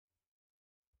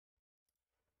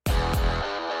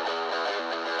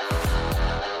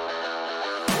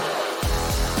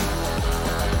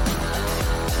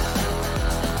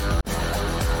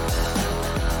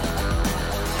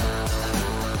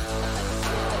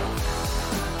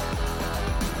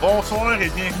Bonsoir et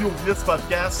bienvenue au Blitz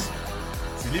Podcast.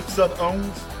 C'est l'épisode 11.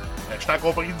 Je suis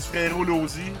accompagné du frérot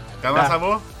Lozy. Comment ça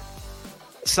va?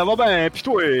 Ça va bien, pis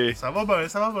toi? Ça va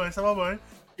bien.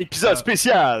 Épisode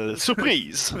spécial,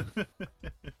 surprise!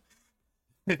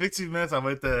 Effectivement, ça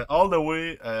va être all the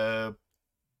way.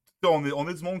 On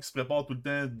est du monde qui se prépare tout le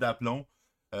temps d'aplomb.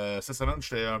 Cette semaine,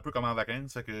 j'étais un peu comme en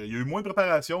vacances. Fait que, il y a eu moins de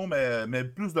préparation, mais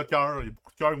plus de cœur. Il y a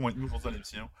beaucoup de cœur qui vont être mis aujourd'hui dans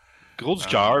l'émission. Gros du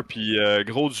cœur, puis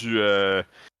gros de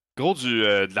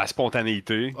la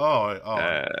spontanéité.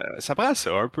 Ça prend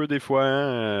ça un peu des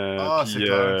fois. C'est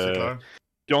clair.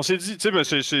 Puis on s'est dit, tu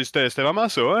sais, c'était vraiment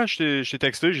ça. Hein? Je t'ai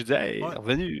texté, j'ai dit, hey,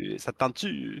 revenu, ça te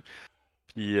tente-tu?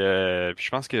 Puis je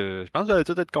pense que vous allez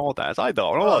tous être contents. Ça va être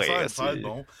drôle, on va rire. Ça va être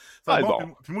bon.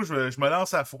 Puis moi, je me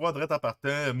lance à froid, direct en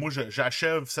partant. Moi,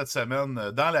 j'achève cette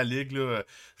semaine dans la ligue. Là,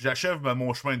 j'achève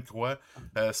mon chemin de croix.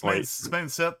 Semaine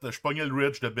 7, je pognais le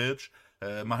Rich de bitch.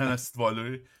 M'en ai un petit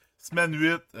volé. Semaine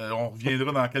 8, on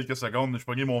reviendra dans quelques secondes. Je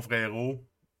pognais mon frérot.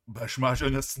 Ben, je mangeais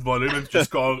un petit volé, même si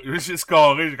j'ai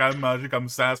scoré, j'ai quand même mangé comme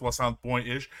 160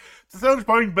 points-ish. C'est ça, je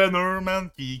pogne Benner, man,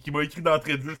 qui m'a écrit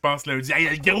d'entrée de jeu, je pense, lundi. Hey,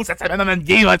 le gros, cette semaine, on a une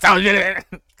game, on va changer.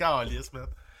 Calice, man.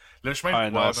 Le chemin de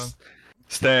croix, man.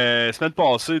 C'était semaine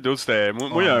passée, d'autres, c'était.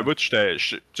 Moi, il y a un bout, tu sais,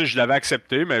 je l'avais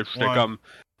accepté, mais j'étais comme.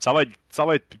 Ça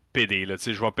va être pédé, là, tu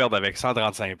sais, je vais perdre avec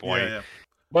 135 points. Yeah.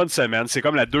 Bonne semaine, c'est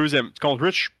comme la deuxième. Contre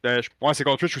Rich, c'est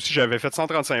contre Rich aussi, j'avais fait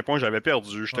 135 points, j'avais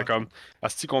perdu. J'étais comme,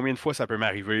 asti, combien de fois ça peut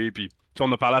m'arriver? Puis, on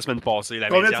a parlé la semaine passée.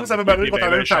 Combien de fois ça peut m'arriver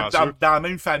dans la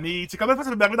même famille? Tu sais, combien de fois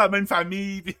ça peut m'arriver dans la même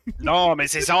famille? Non, mais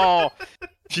c'est ça!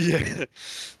 Puis là,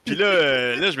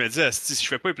 je me dis, asti, si je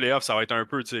fais pas les playoffs, ça va être un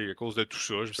peu, tu sais, à cause de tout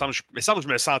ça. Il me semble que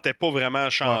je me sentais pas vraiment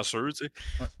chanceux, tu sais.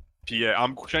 Puis en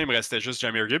me couchant, il me restait juste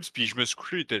Jahmyr Gibbs. Puis je me suis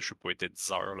couché, il était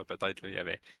 10 heures, là, peut-être.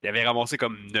 Là. Il avait ramassé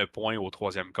comme 9 points au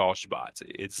troisième quart. Je dis, bah, tu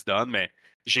sais, it's done. Mais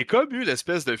j'ai comme eu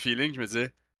l'espèce de feeling, je me disais,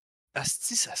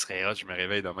 asti, ça serait hot, je me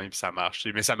réveille demain, puis ça marche.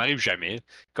 Mais ça m'arrive jamais.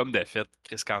 Comme de fait,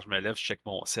 Chris, quand je me lève, je check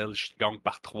mon sel, je gagne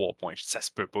par 3 points. Je dis, ça se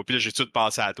peut pas. Puis là, j'ai tout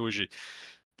pensé à toi.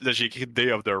 Là, j'ai écrit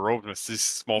Day of the Rope.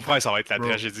 Mon frère, ça va être la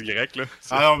tragédie grecque. Là.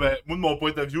 Ah non, mais moi, de mon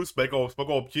point de vue, c'est pas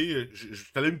compliqué.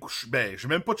 J'étais allé me coucher. Ben, j'ai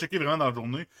même pas checké vraiment dans la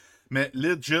journée. Mais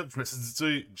legit, je me suis dit,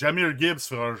 tu sais, Jahmyr Gibbs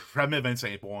fera jamais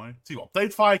 25 points. T'sais, il va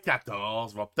peut-être faire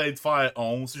 14, il va peut-être faire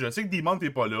 11. Je sais que Demont n'est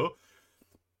pas là.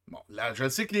 Bon, là, je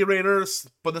sais que les Raiders,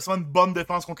 pas nécessairement une bonne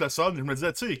défense contre le sol, mais je me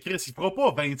disais, tu sais, Chris, il fera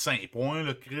pas 25 points,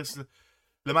 là, Chris. Là.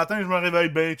 Le matin, je me réveille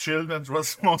bien chill, man. Je vois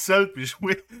sur mon sel, puis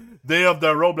jouer Day of the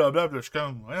Road, blablabla. Puis là, je suis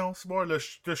comme, ouais, on se voit, là.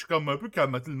 Je suis comme un peu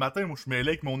comme le matin, moi, je suis mêlé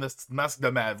avec mon masque de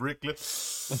Maverick, là.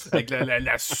 Avec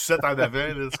la sucette en avant,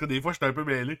 là. Parce que des fois, j'étais un peu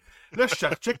mêlé. Là, je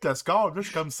check le score, là, je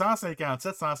suis comme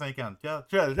 157, 154.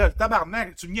 Tu sais, là,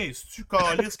 tabarnak, tu me niaises-tu,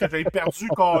 calice, que j'ai perdu,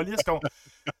 calice, qu'on. Tu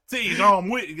sais, genre,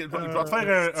 moi, je vais te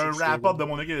faire un wrap-up de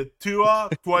mon équipe. Tua,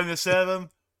 27,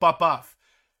 pop-off.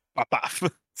 Pop-off.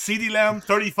 CeeDee Lamb,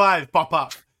 35,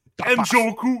 pop-off.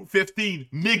 Njoku, 15,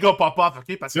 méga pop-off,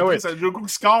 ok? Parce que c'est Njoku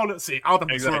qui score, là, c'est out of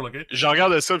this world, ok? Je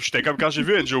regarde ça, puis j'étais comme, quand j'ai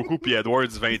vu Njoku puis Edwards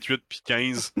 28 puis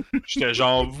 15, j'étais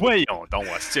genre, voyons donc,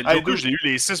 Njoku, je l'ai eu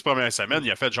les 6 premières semaines,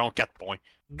 il a fait genre 4 points.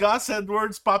 Gus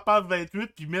Edwards, pop-off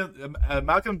 28, puis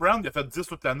Malcolm Brown, il a fait 10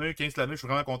 toute l'année, 15 toute l'année, je suis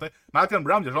vraiment content. Malcolm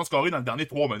Brown, il a genre scoré dans les derniers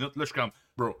 3 minutes, là, je suis comme,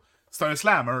 bro, c'est un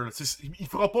slammer, là, il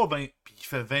fera pas 20, puis il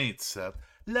fait 27.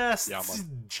 Là, c'est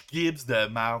Gibbs de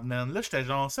merde, man. Là, j'étais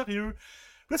genre sérieux.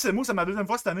 Là, c'est moi, c'est ma deuxième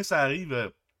fois cette année, ça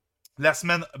arrive. La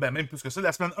semaine, ben même plus que ça,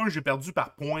 la semaine 1, j'ai perdu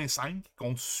par 0.5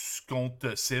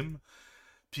 contre Sim.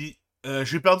 Puis,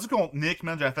 j'ai perdu contre Nick,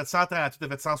 man. J'avais fait 138,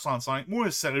 j'avais fait 165.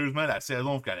 Moi, sérieusement, la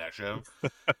saison, faut qu'elle achève.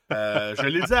 Je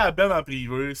l'ai dit à Ben en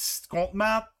privé. Contre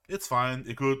Matt, it's fine.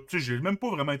 Écoute, tu sais, j'ai même pas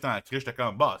vraiment été en crise. J'étais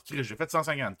comme, bah, j'ai fait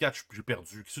 154, j'ai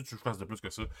perdu. Qu'est-ce que tu veux que je fasse de plus que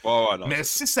ça? Non, mais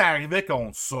si ça arrivait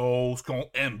contre Sauce, contre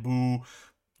Embu,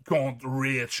 contre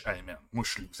Rich, hey man, moi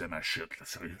je losais ma shit, là,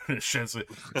 sérieux.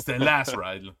 C'était last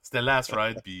ride, là. C'était last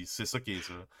ride, pis c'est ça qui est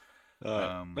ça.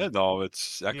 Mais non,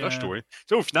 accroche-toi. Tu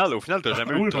sais, au final, t'as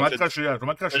jamais eu. Oui, je vais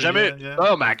m'accrocher. Jamais.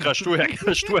 Non, mais accroche-toi.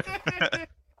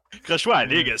 Accroche-toi à la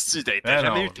ligue, si t'as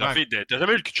jamais eu le trophée, t'as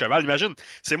jamais eu le cul de cheval. Imagine,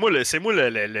 c'est moi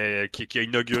qui a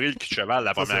inauguré le cul de cheval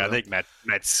la première année avec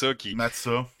Matissa qui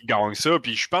gagne ça.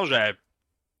 Puis je pense que j'avais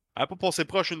pas passé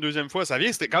proche une deuxième fois. Ça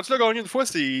vient, quand tu l'as gagné une fois,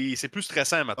 c'est plus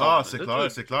stressant maintenant. Ah, c'est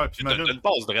clair. Puis t'as une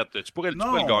passe drette. Tu pourrais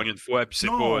le gagner une fois, puis c'est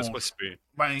pas si pire.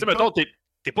 Tu sais, mettons,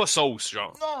 t'es pas sauce,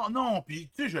 genre. Non, puis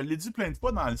tu sais, je l'ai dit plein de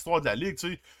fois dans l'histoire de la ligue,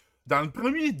 tu sais. Dans le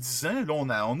premier 10 ans,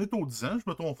 là, on est aux 10 ans, il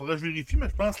faudrait que je vérifie, mais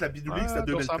je pense que la BW, c'était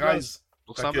 2013. Ça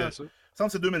ressemble à ça. me semble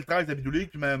que c'est 2013 la Bidou League,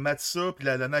 puis Matissa, puis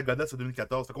l'année à Godet, c'est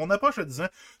 2014. Fait qu'on approche à 10 ans.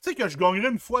 Tu sais que je gagnerais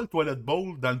une fois le Toilet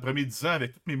Bowl dans le premier 10 ans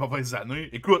avec toutes mes mauvaises années.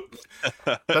 Écoute,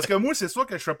 parce que moi, c'est soit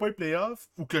que je fais pas les playoffs,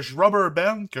 ou que je rubber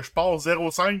band, que je passe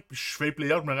 0-5, puis je fais les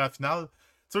playoffs, je me rends en finale.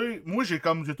 Tu sais, moi, j'ai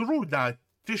toujours eu dans.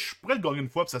 Tu sais, je pourrais le gagner une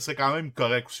fois, puis ça serait quand même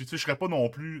correct aussi. Tu sais, je serais pas non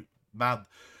plus mad.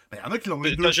 Mais il y en a qui l'ont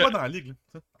eu deux fois dans la ligue.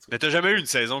 Là. Mais t'as jamais eu une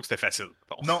saison que c'était facile.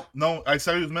 Bon. Non, non, hey,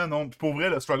 sérieusement, non. Puis pour vrai,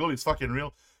 le struggle is fucking real.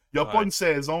 Il n'y a pas une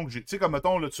saison que j'ai. Tu sais, comme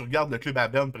mettons, là, tu regardes le club à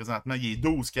Ben présentement, il est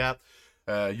 12-4.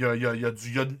 Il y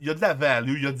a de la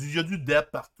value, il y a du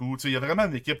depth partout. Il y a vraiment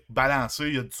une équipe balancée,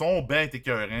 il y a du son bien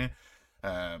écœurant.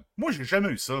 Moi, j'ai jamais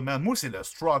eu ça, man. Moi, c'est le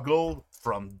struggle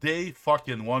from day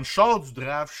fucking one. Je sors du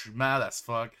draft, je suis mal as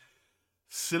fuck.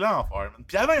 C'est l'enfer, man.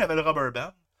 Puis avant, il y avait le rubber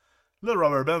band. Là, le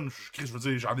rubber band, je veux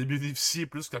dire, j'en ai bénéficié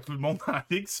plus que tout le monde dans la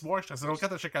ligue. Si moi, j'étais à saison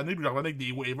 4 à chaque année, puis je revenais avec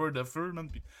des waivers de feu, man.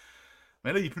 Puis...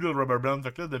 Mais là, il n'y a plus le rubber band.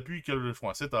 Fait que là, depuis que je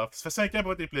c'est tough. Ça fait 5 ans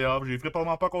pour être les playoffs. J'ai fait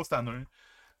probablement pas cause cette année.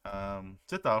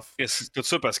 C'est tough. Tout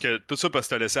ça parce que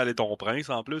t'as laissé aller ton prince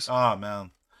en plus. Ah, man.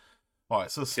 Ouais,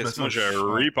 ça, c'est moi, je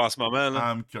reap en ce moment.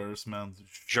 Là. I'm cursed, man.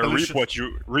 Je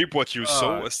reap what you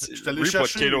sow. Je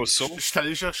suis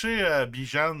allé chercher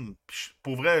Bijan.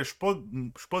 Pour vrai, je suis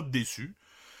pas déçu.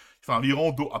 Il fait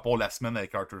environ, à part la semaine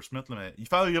avec Arthur Smith, là, mais il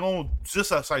fait environ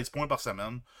 10 à 16 points par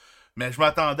semaine. Mais je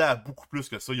m'attendais à beaucoup plus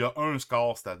que ça. Il y a un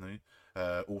score cette année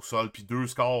au sol, puis 2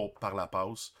 scores par la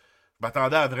passe. Je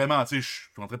m'attendais à vraiment, tu sais, je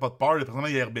ne rentrais pas de peur. Présentement,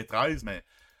 il y a RB13, mais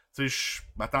tu sais, je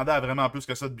m'attendais à vraiment plus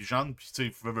que ça de Bijan. Puis,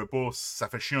 tu sais, veux pas, ça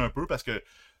fait chier un peu parce que, tu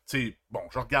sais, bon,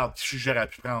 je regarde qui j'aurais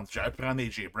pu prendre. J'aurais pu prendre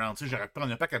AJ Brown. Tu sais, j'aurais pu prendre, il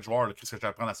n'y a pas 4 joueurs, qu'est-ce que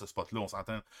j'aurais pu prendre à ce spot-là, on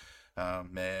s'entend.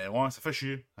 Mais ouais, ça fait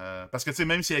chier. Parce que, tu sais,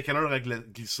 même si Keller a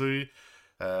glissé,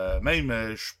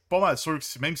 je suis pas mal sûr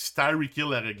que même si Tyreek Hill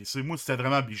aurait glissé, moi, c'était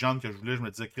vraiment Bijan que je voulais. Je me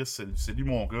disais, Chris, c'est lui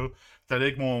mon gars. J'étais allé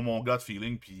avec mon gut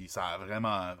feeling, puis ça a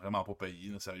vraiment, vraiment pas payé.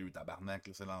 Là, sérieux, tabarnak,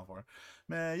 là, c'est l'enfer.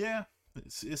 Mais yeah,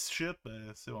 it's shit,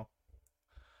 c'est bon.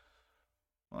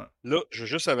 Ouais. Là, je veux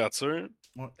juste avertir.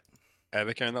 Ouais.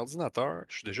 Avec un ordinateur,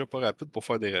 je suis déjà pas rapide pour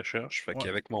faire des recherches. Fait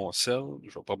qu'avec mon cell,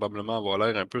 je vais probablement avoir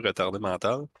l'air un peu retardé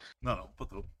mental. Non, pas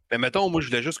trop. Mais mettons, moi, je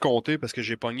voulais juste compter parce que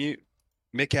j'ai pogné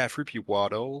McCaffrey puis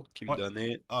Waddle qui me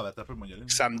donnait. Ah, ben t'as peu moyen.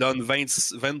 Ça me donne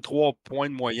 23 points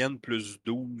de moyenne plus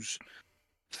 12.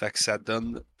 Fait que ça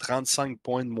donne 35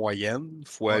 points de moyenne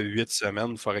fois 8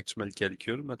 semaines. Il faudrait que tu me le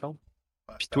calcules, mettons.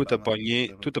 Puis toi, t'as pogné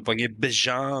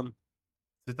Bijan.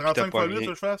 C'est 35 fois 8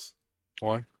 que je fasse?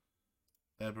 Ouais.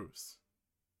 Un peu.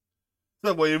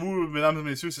 Ça, voyez-vous, mesdames et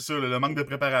messieurs, c'est ça, le manque de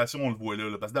préparation, on le voit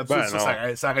là. Parce que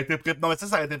d'habitude, ça aurait été préparé. Non, mais ça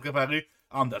aurait été préparé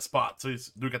on the spot, tu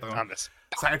sais, 2,80.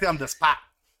 Ça aurait été on the spot.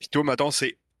 Puis toi, mettons,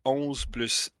 c'est 11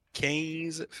 plus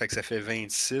 15, fait que ça fait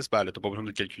 26. Ben là, t'as pas besoin de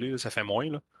le calculer, là, ça fait moins,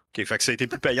 là. OK, fait que ça a été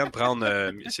plus payant de prendre...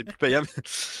 c'est plus payant...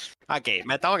 OK,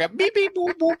 mettons... Bip, bip,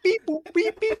 bou, bou, bip, bou,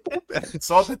 bip, bip, bou.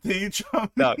 Sors de tes chums.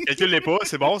 Non, calcule-les pas,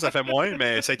 c'est bon, ça fait moins,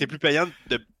 mais ça a été plus payant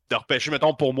de repêcher,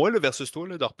 mettons, pour moi, là, versus toi,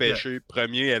 là, de repêcher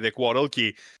premier avec Waddle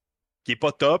qui est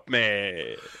pas top,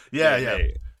 mais... Mais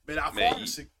l'affaire,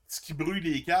 c'est que ce qui brûle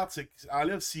les cartes, c'est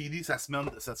qu'enlève CD cette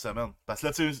semaine. Parce que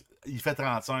là, tu sais, il fait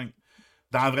 35.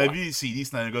 Dans la vraie vie, CD,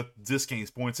 c'est un gars de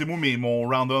 10-15 points. Tu sais, moi, mon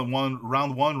round 1,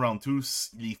 round 2,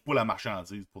 il livre pas la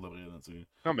marchandise, pour de vrai. Là,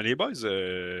 non, mais les boys,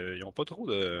 ils ont pas trop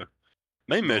de...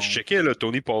 Même, je checkais, là,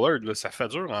 Tony Pollard, là, ça fait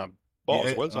dur en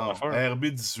base, son affaire.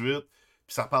 RB18,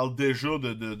 puis ça parle déjà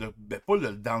ben, pas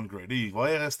le downgrade. Il va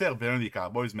rester RB1 des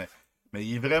Cowboys, mais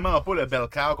il est vraiment pas le bel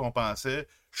cow qu'on pensait.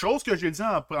 Chose que j'ai dit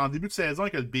en début de saison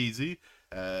avec le baiser.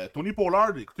 Tony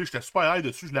Pollard, écoutez, j'étais super high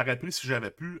dessus, je l'aurais pris si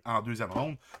j'avais pu en deuxième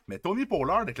ronde. Mais Tony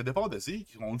Pollard, avec le départ de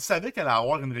Zeke, on savait qu'elle allait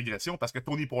avoir une régression parce que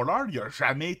Tony Pollard, il a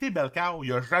jamais été bel cow.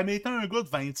 Il a jamais été un gars de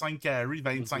 25 carry,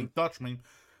 25 touch même.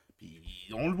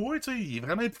 Puis on le voit, tu sais, il est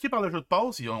vraiment impliqué par le jeu de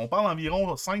passe. On parle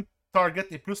environ 5 targets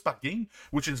et plus par game,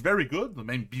 which is very good.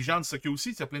 Même Bijan Saki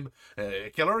aussi, plein de...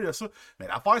 Keller, il y a ça. Mais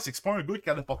l'affaire, c'est que c'est pas un gars qui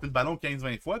a porté le ballon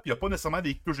 15-20 fois, puis il n'y a pas nécessairement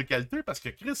des touches de qualité parce que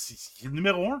Chris, il est le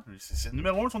numéro 1. C'est le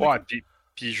numéro 1 de son équipe.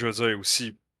 Puis je veux dire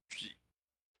aussi,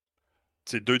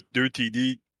 deux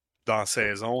TD dans la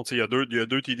saison. Il y a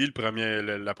deux TD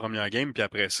la première game, puis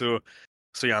après ça,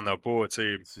 il n'y en a pas.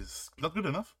 C'est not good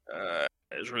enough.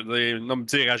 Je veux dire, non,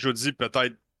 rajoute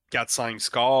peut-être 4-5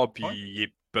 scores, puis il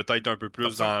est peut-être un peu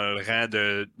plus dans le rang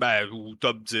de. Ou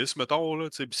top 10, mettons, là,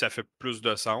 puis ça fait plus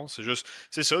de sens.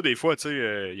 C'est ça, des fois,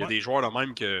 il y a des joueurs là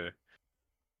même que.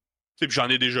 Puis j'en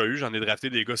ai déjà eu, j'en ai drafté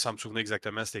des gars sans me souvenir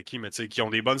exactement c'était qui, mais qui ont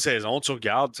des bonnes saisons. Tu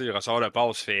regardes, ressort de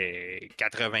passe fait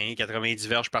 80-90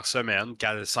 verges par semaine,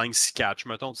 5-6 catchs,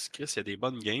 mettons. Tu dis, Chris, il y a des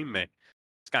bonnes games, mais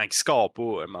quand il ne score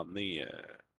pas, à un moment donné.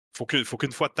 faut qu'une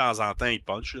fois de temps en temps, il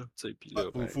punch, là. Puis là,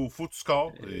 Faut que tu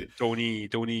scores. Tony,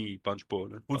 il punch pas,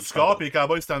 là. Faut que tu scores, puis les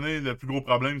Cowboys cette année, le plus gros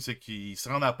problème, c'est qu'ils se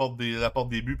rendent à la porte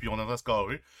des buts, puis on devrait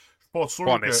scorer. Je suis pas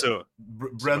sûr que ça,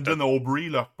 Brandon Aubrey,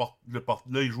 là,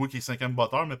 il jouait qui est 5e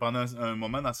batteur, mais pendant un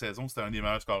moment dans la saison, c'était un des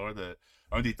meilleurs scoreurs,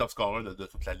 un des top scoreurs de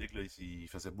toute la ligue. Là. Il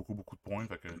faisait beaucoup de points.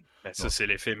 Fait que, ça, c'est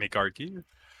l'effet McCarthy. Là.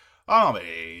 Ah,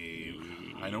 mais.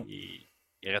 I know. Il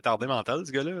est retardé mental,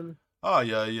 ce gars-là. Là. Ah, il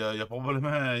y a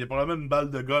probablement une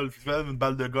balle de golf. Il fait une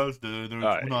balle de golf d'un trou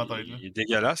dans la tête. Là. Il est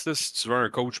dégueulasse, là. Si tu veux un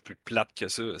coach plus plate que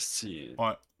ça,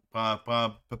 Ouais. Prends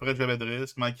à peu près jamais de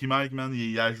risque. Mikey Mike, man,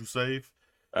 il joue safe.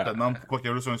 Je te demande pourquoi il y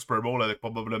a juste un Super Bowl avec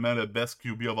probablement le best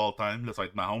QB of all time. Là, ça va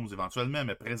être Mahomes éventuellement,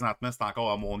 mais présentement, c'est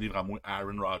encore à mon livre à moi,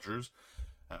 Aaron Rodgers.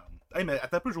 Hey, mais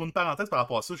attends un peu, je vois une parenthèse par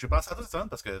rapport à ça. J'ai pensé à toi cette semaine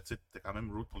parce que tu t'es quand même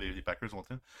root pour les Packers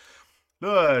longtemps.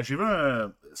 Là, j'ai vu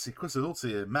un. C'est quoi, c'est l'autre?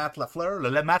 C'est Matt LaFleur,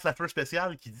 le Matt LaFleur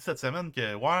spécial qui dit cette semaine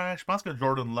que, ouais, je pense que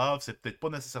Jordan Love, c'est peut-être pas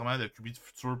nécessairement le QB du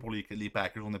futur pour les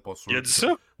Packers, on n'est pas sûr. Il a dit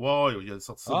ça? Ouais, il a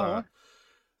sorti ça.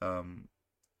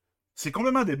 C'est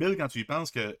complètement débile quand tu y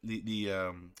penses que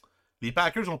les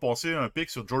Packers ont passé un pick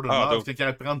sur Jordan Love, qui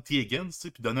aurait pu prendre T. Higgins,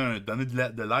 puis donner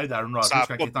de l'aide à Aaron Rodgers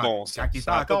quand il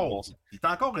était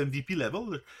encore MVP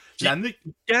level.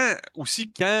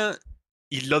 Quand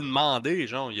il l'a demandé,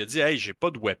 genre, il a dit, hey, j'ai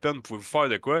pas de weapon, pouvez-vous faire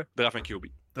de quoi? Draft un QB.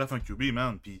 Draft un QB,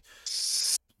 man. Puis.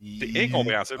 C'est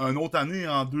incompréhensible. Une autre année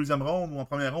en 2e ronde ou en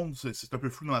 1re ronde, c'est un peu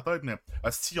flou dans la tête, mais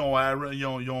si ils ont Aaron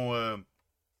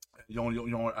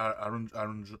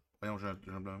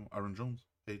Jones.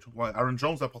 Ouais, Aaron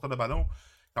Jones, le porteur de ballon.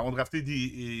 Quand on drafté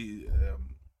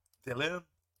Telen,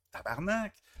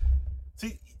 tabarnak. Tu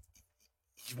sais,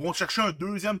 ils vont chercher un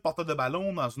 2e porteur de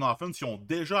ballon dans une offense. Ils ont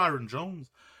déjà Aaron Jones.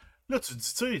 Là, tu te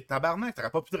dis, tu sais, tabarnak,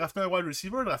 t'aurais pas pu drafter un wide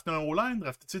receiver, drafter un O-line,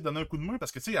 donner un coup de main,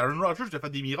 parce que, tu sais, Aaron Rodgers, il a fait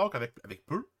des miracles avec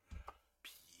peu.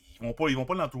 Puis, ils vont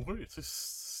pas l'entourer.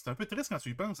 C'est un peu triste quand tu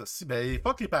y penses. Si, ben,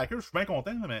 fuck les Packers, je suis bien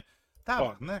content, mais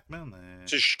tabarnak, man.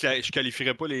 Je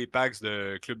qualifierais pas les Packs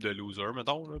de club de loser,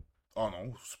 mettons, là. Oh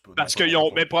non, c'est pas. Parce qu'ils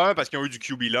ont. Mais probablement parce qu'ils ont eu du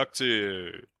QB lock, tu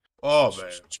sais.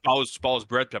 Tu passes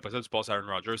Brett, puis après ça, tu passes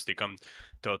Aaron Rodgers. C'était comme.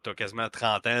 T'as quasiment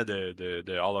 30 ans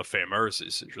de Hall of Famer.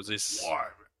 Je veux dire.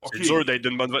 C'est dur d'être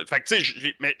d'une bonne. Fait que, tu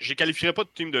sais, mais je qualifierais pas de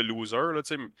team de loser, là,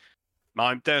 tu sais. Mais en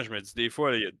même temps, je me dis, des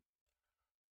fois, il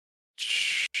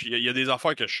y a des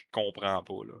affaires que je comprends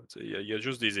pas, là. Il y a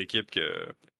juste des équipes que.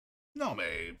 Non,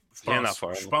 mais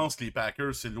je pense que les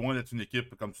Packers, c'est loin d'être une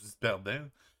équipe, comme tu dis, de perdant.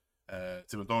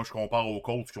 Mettons, je compare aux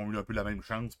Colts qui ont eu un peu la même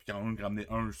chance, puis qui ont ramené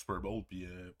un Super Bowl, puis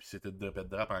c'était de pet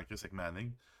drap en crise avec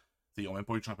Manning. T'sais, ils n'ont même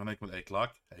pas eu de championnat avec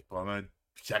Locke,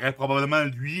 qui aurait probablement,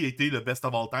 lui, été le best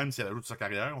of all time s'il avait joué de sa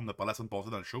carrière. On en a parlé la semaine passée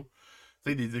dans le show.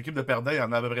 T'sais, des équipes de perdants, il y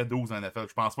en a à peu près 12 en NFL.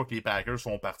 Je pense pas que les Packers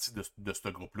sont partis de ce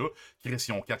groupe-là. Chris,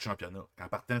 ils ont 4 championnats. En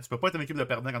partant, tu peux pas être une équipe de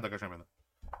perdants quand t'as 4 championnats.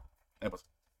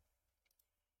 Impossible.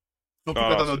 Surtout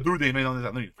quand t'en as 2 des mains dans les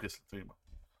années, Chris. Bon.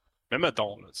 Mais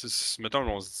mettons, mettons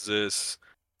qu'on se disait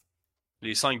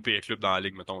les 5 pires clubs dans la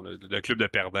ligue, mettons, le club de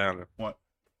perdants. Là. Ouais.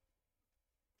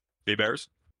 Les Bears.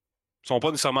 Ils sont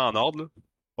pas nécessairement en ordre, là.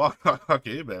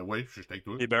 Ok, ben oui, je suis avec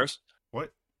toi. Les Bears.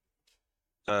 Ouais.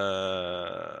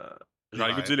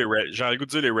 J'aurais goût de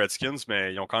dire les Redskins,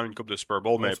 mais ils ont quand même une coupe de Super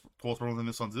Bowl. 3 Super Bowl de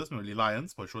 1970, mais les Lions,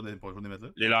 pas le choix de les mettre là.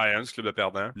 Les Lions, club de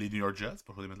perdants. Les New York Jets,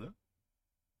 pas le choix de les mettre là.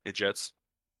 Les Jets.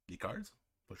 Les Cards,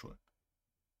 pas le choix.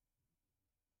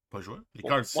 Pas le choix. Les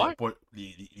Cards,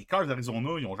 les Cards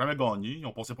d'Arizona, ils n'ont jamais gagné, ils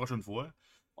ont passé la prochaine fois.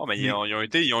 Oh, mais ils ont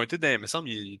été dans. Il me semble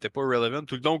qu'ils n'étaient pas relevant.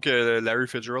 Tout le long que Larry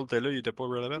Fitzgerald était là, il était pas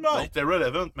relevant. Non, il était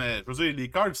relevant, mais je veux dire,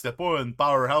 les Cards, c'était pas une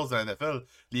powerhouse dans la NFL.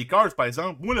 Les Cards, par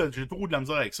exemple, moi, j'ai trop de la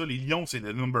misère avec ça. Les Lions, c'est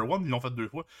le number 1, ils l'ont fait 2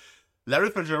 fois. Larry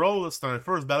Fitzgerald, c'est un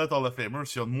first ballot Hall of Famer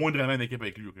s'il y a moindrement une équipe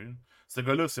avec lui. Okay? Ce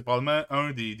gars-là, c'est probablement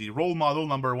un des role models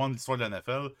number 1 de l'histoire de la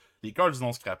NFL. Les Cards, ils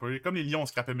l'ont scrappé. Comme les Lions ont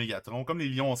scrappé Megatron, comme les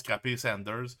Lions ont scrappé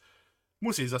Sanders.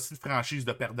 Moi, c'est les hosties de franchise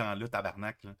de perdants-là,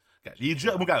 tabarnak. Là. Les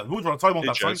Jets, regarde, je vais te faire mon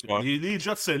top 5. Les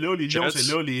Jets, c'est là. Les Lions,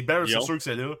 c'est là. Les Bears, c'est sûr que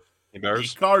c'est là. Les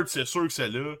Cards, c'est sûr que c'est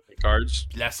là. Les Cards.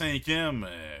 Puis la 5e,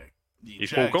 les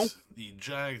Faucons. Les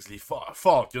Jags, les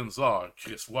Falcons.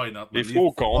 Chris, why not? Les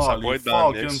Faucons, ça va être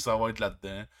dans le Falcons, ça va être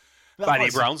là-dedans.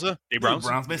 Les Browns, là. Les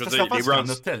Browns. Mais c'est ça, les Browns. Il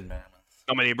y en a tellement.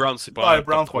 Non, mais les Browns, c'est pas. Les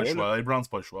Browns, pas le choix. Les Browns,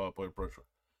 pas le choix.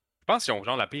 Je pense qu'ils ont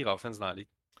genre la pire offense dans la ligue.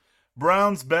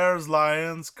 Browns, Bears,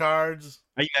 Lions, Cards.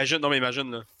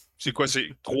 Imagine, là. C'est quoi, c'est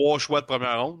 3 choix de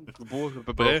première ronde, à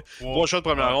peu près. 3 choix de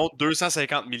première ronde,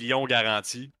 250 millions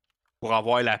garantis pour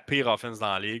avoir la pire offense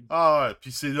dans la ligue. Ah ouais,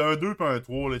 puis c'est un 2 puis un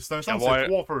 3. C'est un sens, c'est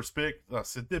 3 first pick.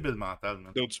 C'est débile mental,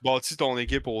 man. Donc, tu bâtis ton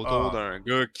équipe autour d'un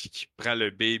gars qui prend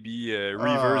le baby,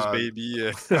 reverse baby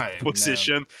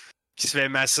position, qui se fait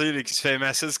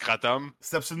masser le scrotum.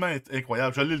 C'est absolument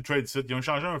incroyable. J'ai lu le trade site. Ils ont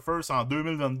changé un first en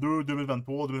 2022,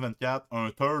 2023, 2024, un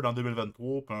third en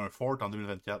 2023, puis un fourth en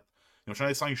 2024. Ils ont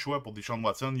changé 5 choix pour Deshaun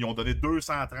Watson. Ils ont donné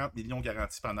 230 millions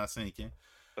garantis pendant 5 ans.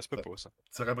 Ça se peut pas, ça.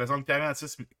 Ça représente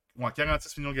 46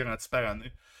 millions garantis par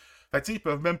année. Fait que, tu sais, ils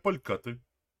peuvent même pas le coter.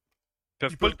 Ils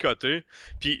peuvent pas le coter.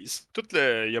 Puis,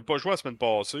 il a pas joué la semaine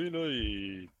passée, là.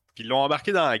 Puis, ils l'ont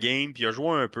embarqué dans la game, puis il a joué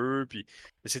un peu. Puis,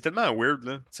 mais c'est tellement weird,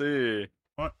 là. Tu sais.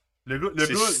 Ouais. Le gars, il est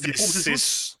pas obligé de jouer.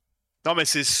 Non, mais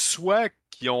c'est soit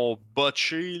qu'ils ont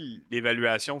botché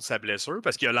l'évaluation de sa blessure,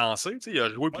 parce qu'il a lancé, tu sais, il a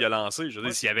joué puis il a lancé. Je veux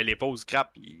dire, s'il y avait l'épaule scrap,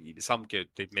 il semble que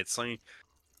tu es médecin,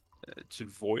 tu le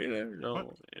vois, là.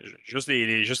 Genre, juste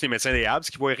les médecins des Habs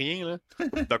qui voient rien, là.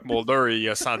 Doc Mulder, il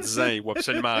a 110 ans, il voit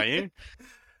absolument rien.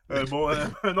 Un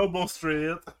autre bon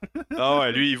straight. Ah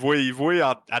ouais, lui, il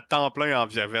voit à temps plein en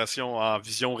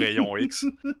vision rayon X.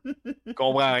 Il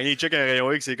comprend rien. Il check un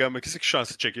rayon X, c'est comme, qu'est-ce que je suis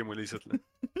censé checker, moi, les sites, là?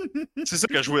 C'est ça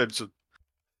que je vois d'habitude.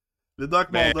 Le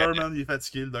Doc Mulder, man, il est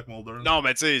fatigué, le Doc Mulder. Non,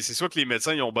 mais tu sais, c'est soit que les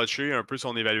médecins ils ont botché un peu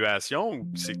son évaluation, ou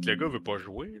c'est que le gars veut pas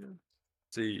jouer, là.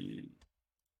 T'sais...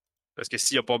 Parce que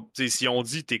si on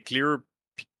dit t'es clear,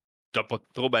 pis t'as pas de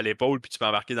trouble à l'épaule, puis tu peux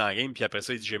embarquer dans la game, puis après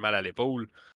ça, il dit j'ai mal à l'épaule.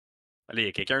 Allez, il y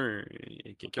a quelqu'un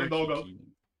qui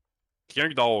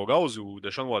dort au gaz, ou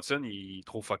Deshaun Watson, il est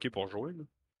trop fucké pour jouer, là.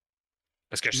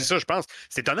 Parce que c'est ça, je pense.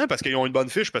 C'est étonnant parce qu'ils ont une bonne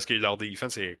fiche, parce que leur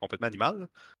défense est complètement animal. Là.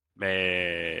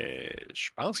 Mais je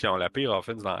pense qu'ils ont la pire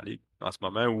offense dans la ligue en ce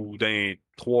moment, ou d'un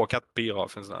 3-4 pires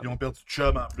offense dans la ligue. Ils ont perdu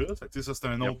Chubb en plus. Fait que, ça, c'est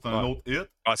un autre hit.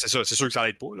 Ah, c'est ça. C'est sûr que ça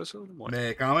l'aide pas, là, ça. Ouais.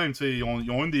 Mais quand même, ils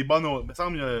ont une des bonnes. Il me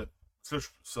semble, ça,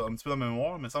 un petit peu dans ma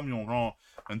mémoire, mais il me semble qu'ils ont genre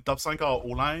une top 5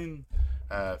 O-line.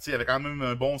 Il y avait quand même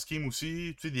un bon scheme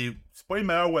aussi. C'est pas les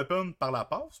meilleurs weapons par la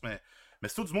passe, mais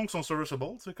c'est tout du monde qui sont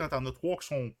serviceable. Quand t'en as 3 qui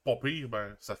sont pas pires,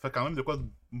 ben, ça fait quand même de quoi de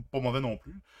pas mauvais non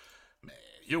plus. Mais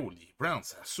yo, les Browns,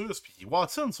 ça suce. Puis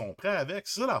Watson sont prêts avec.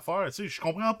 C'est ça l'affaire. Je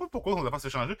comprends pas pourquoi on a pas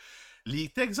s'échanger. Les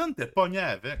Texans étaient pognés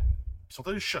avec. Ils sont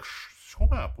allés chercher. Je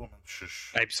comprends pas, man.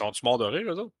 Et puis ils sont-tu morts de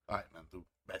rire, eux autres? Ouais, man,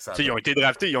 ben, ils ont été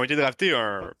draftés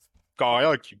un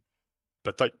carrière qui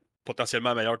peut-être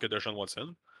potentiellement meilleur que Deshaun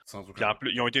Watson. Puis en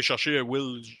plus, ils ont été chercher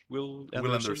Will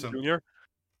Anderson Jr.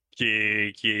 qui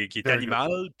est animal,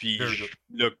 puis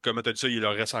comme tu as dit ça, il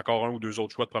leur reste encore un ou deux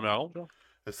autres choix de première ronde. Genre.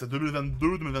 C'est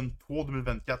 2022, 2023,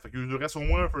 2024. Fait qu'il leur reste au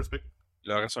moins un first pick. Il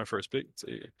leur reste un first pick.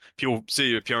 Puis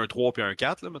un 3 puis un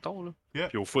 4, là, mettons. Là. Yeah.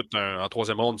 Puis au foot, en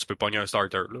troisième ronde, tu peux pogner un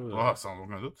starter. Là. Ah, sans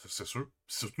aucun doute, c'est sûr.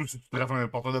 Surtout si tu traites un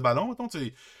porteur de ballon, mettons.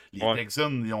 Les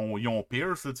Texans, ils ont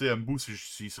Pierce. Mbou,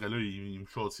 s'il serait là, il me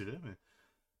choisirait.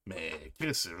 Mais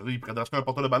Chris, il pourrait drafter un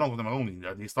porteur de ballon. Il y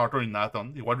a des starters, il y en a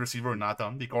tonnes. Des wide receivers, il y en a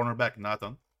tonnes. Des cornerbacks, il y en a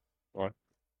tonnes. Ouais.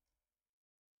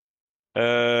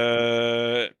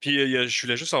 Puis je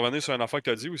voulais juste revenir sur un affaire que tu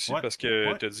as dit aussi, parce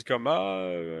que tu as dit comme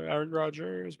Aaron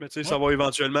Rodgers, mais tu sais, ça va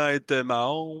éventuellement être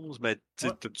Mahomes, mais tu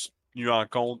as tenu en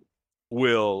compte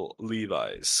Will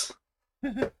Levis.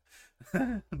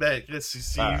 Ben, Chris, il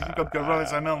joue comme que les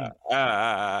semaines.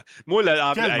 Moi,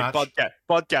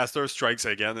 podcaster strikes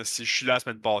again. Si je suis là la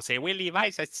semaine passée, Will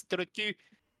Levis, c'est petit trou de cul.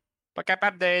 Pas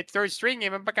capable d'être third string, il est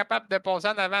même pas capable de passer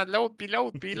en avant de l'autre, puis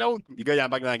l'autre, puis l'autre. Le gars, il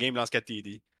embarque dans le game, lance 4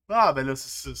 TD. Ah, ben là,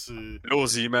 c'est.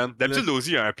 Lozy, man. D'habitude,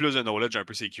 Lozy a un plus de knowledge un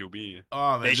peu ses QB.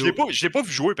 Ah, ben, je l'ai pas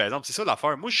vu jouer, par exemple. C'est ça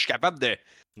l'affaire. Moi, je suis capable de.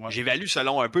 J'évalue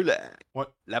selon un peu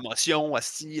la motion,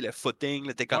 asti, le footing.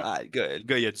 Le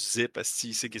gars, il a du zip, asti,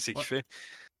 il sait qu'est-ce qu'il fait.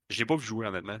 Je l'ai pas vu jouer,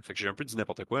 honnêtement. Fait que j'ai un peu dit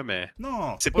n'importe quoi, mais.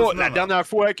 Non. C'est pas la dernière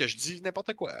fois que je dis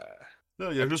n'importe quoi.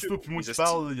 Là, il y a juste toi et moi qui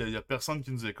parle, il y a personne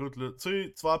qui nous écoute. Là. Tu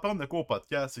sais, tu vas apprendre de quoi au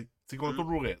podcast, c'est qu'on a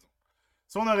toujours raison.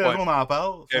 Si on a raison, on en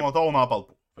parle. Si on a tort, on n'en parle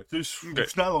pas. Fait que, au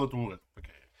final, on a toujours raison.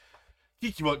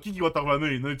 Qui va te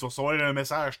revenir? Tu vas recevoir un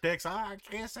message texte. Ah,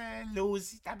 Chris,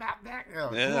 Lozy, tabarnak.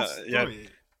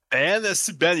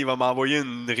 Ben, il va m'envoyer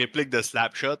une réplique de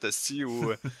Slapshot, ou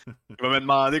il va me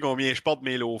demander combien je porte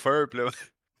mes loafers. Pis là,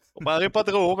 on parlerait pas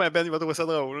trop, mais Ben, il va trouver ça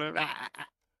drôle.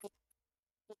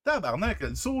 Tabarnak,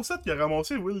 le saucette qui a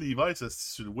ramassé Will Levis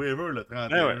sur le waiver le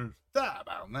 31.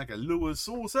 Tabarnak, le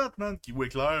saucette, man, qui voit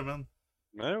clair, man.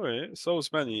 Ouais, Sauce,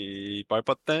 man, il perd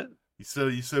pas de temps. Il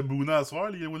se bounait à soir,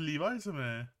 les Will Levis,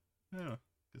 mais.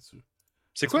 Qu'est-ce que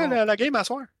c'est quoi la game à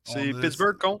soir? C'est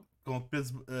Pittsburgh contre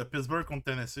Pittsburgh contre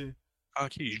Tennessee. Ah,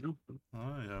 ok, il joue. Ouais,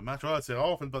 il y a un match, c'est rare,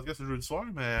 on fait une podcast le jeudi soir,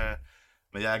 mais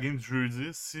il y a la game du jeudi.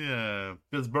 Si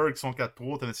Pittsburgh sont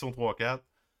 4-3, Tennessee sont 3-4.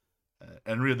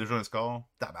 Henry a déjà un score.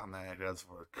 Tabarnak, j'aurais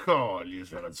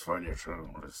dû faire les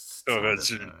choses. J'aurais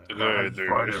dû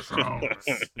faire les choses.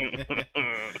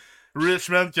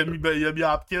 Richmond qui a mis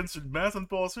Hopkins sur le banc, ça me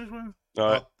passait, je pense.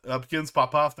 Ouais. Hopkins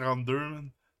pop-off 32,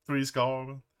 man. 3 scores,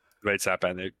 man. Il va être sa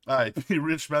panique. Ah, et puis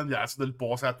Richman, il a essayé de le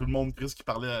passer à tout le monde. Chris qui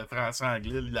parlait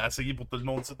français-anglais, il a essayé pour tout le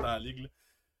monde dans la ligue. Là.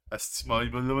 Asti, il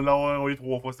va envoyé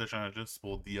 3 fois cet échange-là, c'est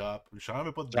pour Diop. Je savais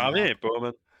même pas de J'en Diop. reviens pas,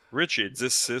 man. Rich est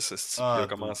 10-6, esti, puis Ah,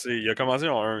 il a commencé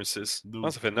en 1-6. Je pense que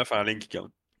dude. ça fait 9 en ligne qui gagne.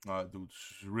 Ah, dude.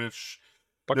 Rich.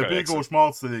 Pas Le pire correct, ça. cauchemar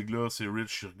de cette ligue-là, c'est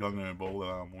Rich qui regagne un bowl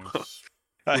avant moi.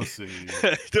 Ça, Hey. c'est.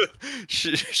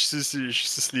 Je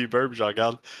suis sleeper, puis je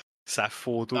regarde sa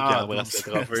photo qui Ah, embrasse dude,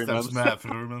 le trophée, c'est man. absolument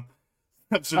affreux, man.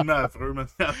 Absolument affreux, man.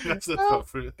 Il embrasse le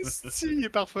trophée. Si, il est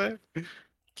parfait.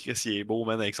 Chris, il est beau,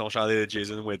 man, avec son chandail de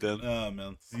Jason Witten. Ah,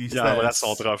 man. Il embrasse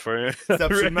son trophée. C'est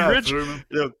absolument Rich, affreux,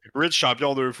 man. Rich,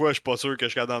 champion 2 fois, je suis pas sûr que je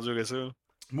suis capable d'endurer ça.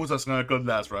 Moi, ça serait un cas de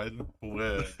last ride, là. Pour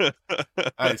vrai.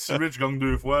 Hey, si Rich gagne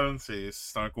 2 fois, man, c'est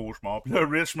un cauchemar. Puis là,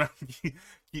 Rich, man,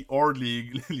 qui horde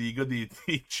les gars des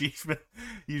Chiefs, man.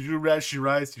 Il joue Rashi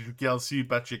Rice, il joue Kelsey et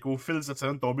Pacheco. Phil, cette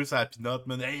semaine, tombé sur la pinotte,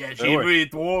 man. Hey, j'ai vu les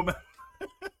 3, man.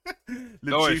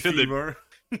 Le Chief Fever.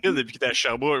 Phil, depuis qu'il était à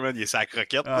Sherbrooke, man, il est sa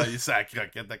croquette. Ah, il est sa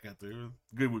croquette à côté, man.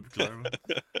 Le gars, il voit plus clair, man.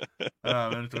 Ah,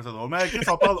 man, je trouve ça drôle. Mais Chris,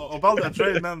 on parle de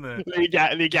trade, man.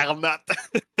 Les garnottes.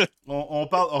 on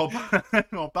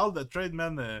parle de trade,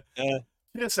 man.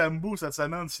 Chris Ambou, cette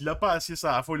semaine, s'il a pas assis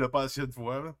ça à la fois, il a pas assis une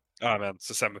fois, là. Ah, man,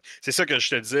 c'est ça que je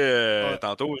te disais Ouais.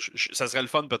 tantôt. Ça serait le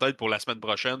fun peut-être pour la semaine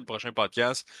prochaine, prochain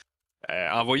podcast.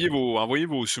 Envoyez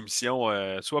vos soumissions,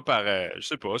 soit par, je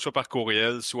sais pas, soit par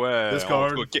courriel, soit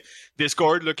Discord. en tout cas,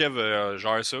 Discord, là, Kev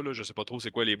gère ça. Là, je sais pas trop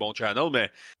c'est quoi les bons channels,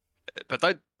 mais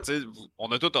peut-être, tu sais,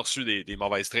 on a tous reçu des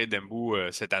mauvaises trades d'Embou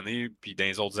cette année, puis dans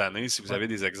les autres années. Si vous avez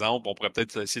des exemples, on pourrait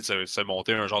peut-être essayer de se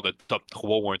monter un genre de top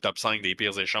 3 ou un top 5 des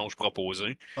pires échanges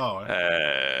proposés. Ah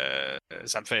ouais.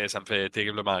 Ça me fait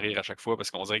terriblement rire à chaque fois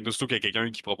parce qu'on dirait que surtout qu'il y a quelqu'un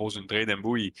qui propose une trade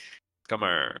Mbou, c'est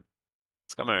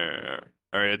comme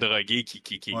un drogué Ouais.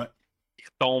 qui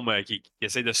retombe, qui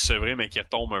essaie de se sevrer, mais qui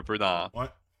retombe un peu Ouais.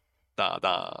 dans,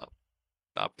 dans,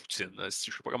 dans Poutine. Là. Je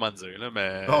sais pas comment dire, là,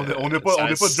 mais. Non, on n'est pas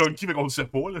junkie, mais on le sait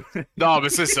pas, là. Non, mais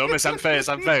c'est ça, mais ça me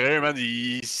fait rire, man.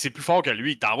 C'est plus fort que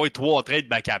lui. Il t'envoie 3 trades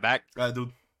back-à-back. Ah, dude.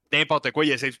 N'importe quoi,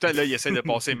 il essaie tout le temps, là, il essaie de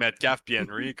passer Metcalf puis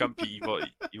Henry, comme puis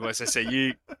il va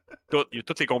s'essayer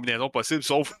toutes les combinaisons possibles,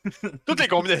 sauf toutes les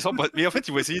combinaisons possibles. Mais en fait,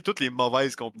 il va essayer toutes les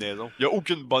mauvaises combinaisons. Il n'y a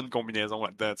aucune bonne combinaison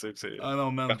là-dedans, tu sais. Ah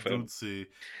non, man, Parfait. dude, c'est.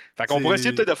 Fait qu'on pourrait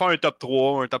essayer peut-être de faire un top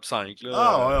 3, un top 5. Là.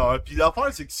 Ah ouais, ouais. Puis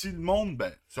l'affaire, c'est que si le monde,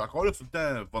 ben, c'est encore là tout le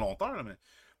temps volontaire, là,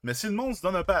 mais si le monde se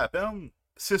donne un peu à peine,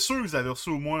 c'est sûr que vous avez reçu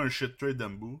au moins un shit trade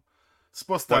d'Embou. C'est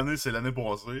pas cette année, c'est l'année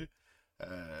passée.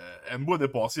 Mbou a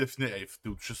dépassé, il a fini. Hey,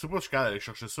 je sais pas, je suis capable d'aller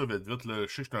chercher ça vite, vite. Là. Je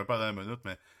sais que j'étais un peu à la minute,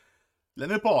 mais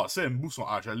l'année passée, Mbou,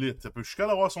 je l'ai. Je suis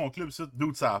capable d'avoir son club ici.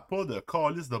 Dude, ça n'a pas de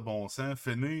calice de bon sens.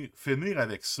 Finir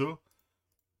avec ça.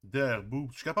 D'Herbou.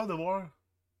 Je suis capable de voir?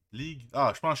 Ligue.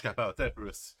 Ah, je pense que je suis capable. Attends un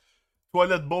peu.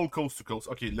 Toilet Bowl Coast to Coast.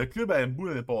 Ok, le club à Mbou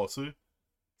l'année passée,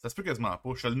 ça se peut quasiment pas.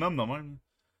 Je te le nomme de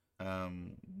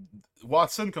même.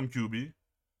 Watson comme QB.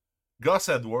 Gus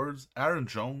Edwards, Aaron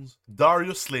Jones,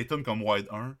 Darius Slayton comme wide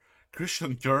 1,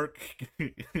 Christian Kirk,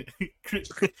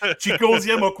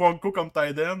 Chicozie Okwonkwo comme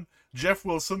tight end, Jeff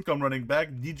Wilson comme running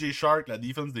back, DJ Shark, la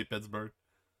défense des Pittsburgh.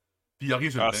 Puis il n'y a rien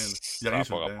sur le terrain. Il n'y a rien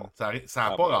sur le terrain. Ça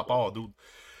n'a pas rapport, dude.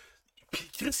 Puis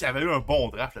Chris, il y avait eu un bon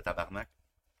draft, le tabarnak.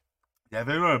 Il y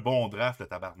avait eu un bon draft, le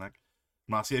tabarnak.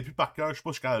 Je m'en souviens plus par cœur, je sais pas,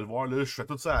 je suis capable de le voir. Là, je fais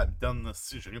tout ça à la mi-temps,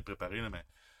 si j'ai rien préparé, là, mais.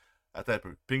 Attends un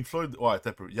peu. Pink Floyd, ouais,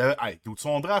 attends un peu. Il y avait, hey,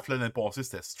 son draft l'année passée,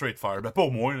 c'était straight fire. Ben,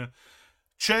 pour moi, là.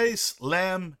 Chase,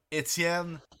 Lamb,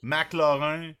 Etienne,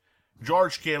 McLaurin,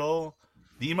 George Kittle,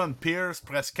 Demon Pierce,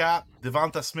 Prescott,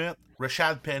 Devonta Smith,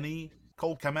 Rashad Penny,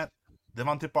 Cole Kmet,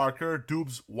 Devontae Parker,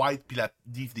 Dubs, White, puis la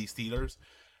div des Steelers.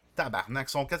 Tabarnak.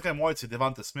 Son quatrième white, c'est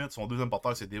Devonta Smith. Son deuxième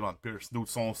porteur, c'est Devon Pierce. Donc,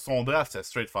 son draft, c'est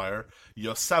straight fire. Il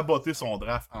a saboté son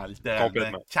draft en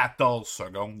littéralement 14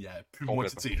 secondes. Il n'y avait plus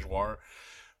moitié de ses joueurs.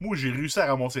 Moi, j'ai réussi à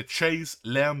ramasser Chase,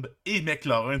 Lamb et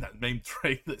McLaurin dans le même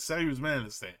trade. Sérieusement,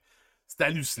 c'est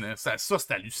hallucinant. Ça,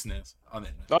 c'est hallucinant,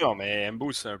 honnêtement. Non, mais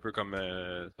Mbo, c'est un peu comme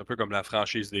la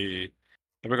franchise des.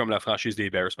 Un peu comme la franchise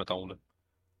des Bears, mettons. Là.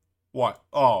 Ouais.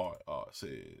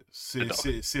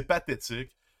 C'est pathétique.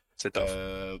 C'est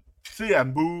tough. Tu sais,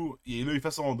 Mbo, il est là, il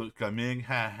fait son coming.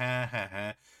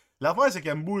 L'affaire, c'est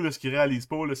qu'Mbo, ce qu'il réalise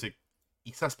pas, là, c'est que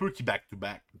ça se peut qu'il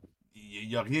back-to-back. Il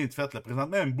n'y a rien de fait. Là.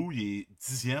 Présentement, Mbou, il est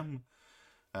 10e.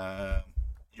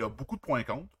 Il a beaucoup de points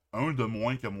contre. Un de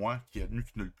moins que moi, qui est venu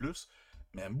qui ne le plus.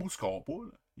 Mais Mbou ne score pas.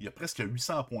 Là. Il a presque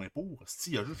 800 points pour.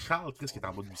 Il y a juste Charles Chris qui est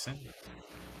en bas de 800.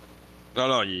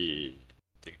 Non, il est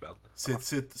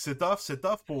c'est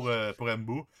tough pour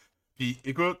Mbou. Puis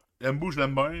écoute, Mbou, je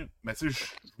l'aime bien. Mais tu sais,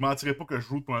 je mentirais pas que je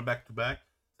joue pour un back-to-back.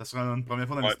 Ça serait une première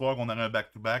fois dans l'histoire qu'on aurait un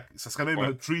back-to-back. Ça serait même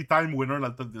un 3-time winner dans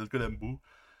le cas d'Mbou.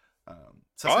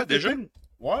 Ça serait déjà? fitting.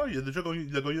 Ouais, il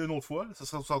a gagné une autre fois. Ça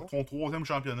serait son 3e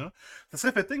championnat. Ça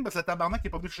serait fitting parce que le tabarnak est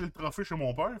pas venu chercher le trophée chez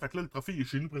mon père. Fait que là, le trophée il est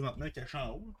chez nous présentement, caché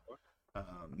en haut.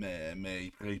 Mais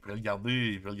il pourrait le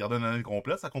garder. Il pourrait le garder une année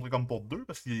complète. Ça compterait comme pour 2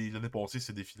 parce que l'année passée, il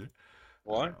s'est défilé.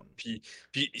 Ouais. Puis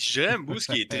je dirais, Mbo,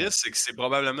 ce qui est triste, c'est que c'est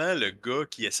probablement le gars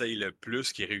qui essaye le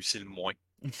plus qui réussit le moins.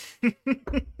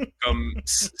 Comme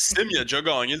Sim, il a déjà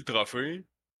gagné le trophée.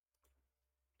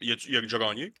 Il a déjà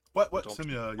gagné? Ouais, Attends, Sim,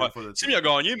 il a ouais. une fois de Sim, il a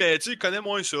gagné, mais tu sais, il connaît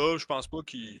moins ça. Je pense pas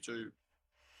il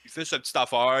fait sa petite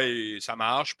affaire et ça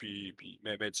marche.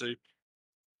 Mais tu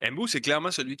sais, Mbo, c'est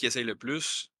clairement celui qui essaye le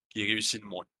plus qui réussit le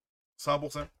moins.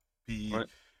 100%. Puis, Ouais.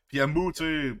 puis Ambo, tu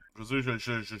sais, je veux dire,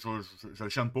 je le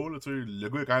chante pas, là, tu sais. Le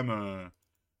gars a quand même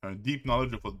un deep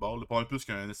knowledge de football, là, pas un plus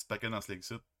qu'un petit paquet dans ce league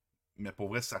site. Mais pour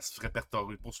vrai, ça se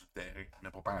répertorie pas sur le terrain, mais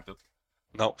pas en tout.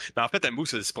 Non. Mais en fait, Mbo,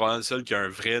 c'est probablement le seul qui a un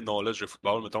vrai knowledge de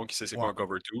football, mettons, qui sait c'est quoi Ouais. un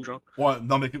cover 2, genre. Ouais,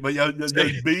 non, mais il y a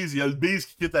le Bees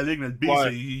qui quitte la ligue, mais le Bees,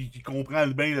 Ouais. il comprend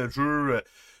bien le jeu.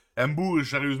 Mbo,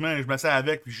 sérieusement, je m'assais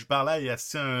avec, puis je parlais, il a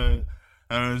assis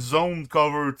un zone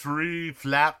cover 3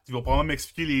 flat. Il va probablement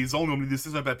m'expliquer les zones, il va me les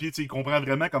dessiner sur un papier. Il comprend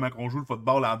vraiment comment on joue le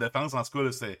football en défense. En tout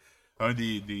cas, c'est un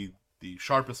des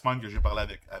sharpest minds que j'ai parlé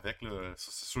avec là,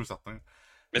 c'est sûr certain.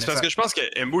 Mais c'est parce que je pense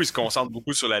que Mbo, il se concentre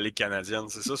beaucoup sur la Ligue canadienne.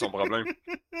 C'est ça son problème.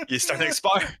 C'est un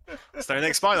expert. C'est un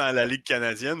expert dans la Ligue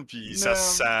canadienne, puis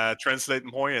ça translate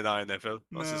moins dans la NFL.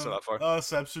 Ah, c'est ça l'affaire. Ah,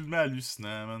 c'est absolument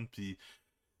hallucinant, man. Puis,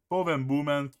 pauvre Mbo,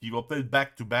 man, qui va peut-être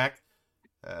back-to-back.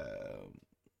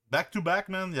 Back-to-back,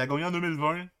 man. Il a gagné en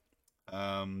 2020.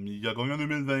 Il a gagné en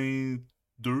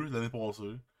 2022, l'année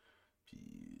passée. Puis,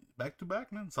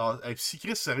 back-to-back, man. Si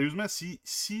Chris, sérieusement, si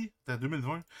c'était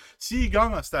 2020, s'il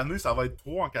gagne cette année, ça va être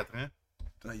 3 en 4 ans.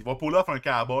 Il va pull off un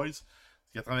Cowboys,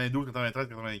 92, 93,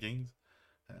 95.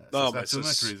 Ça Non, serait mais absolument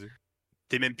crazy.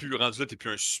 t'es même plus rendu là, t'es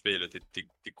plus un suspect, là.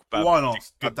 T'es coupable. Ouais, non, T'es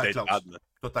t'as ta d'être classe. bad, là.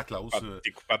 T'as ta classe.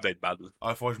 T'es coupable d'être bad, là.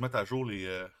 Il faut que je mette à jour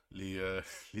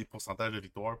les pourcentages de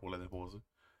victoire pour l'année passée.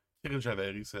 Chris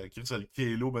Javary, c'est le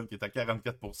Kalo, man, qui est à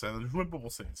 44%. Je joue même pas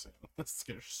pour 500. C'est ce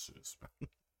que je suis, man.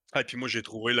 Ah, et puis moi, j'ai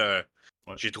trouvé la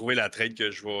trade que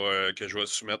je vais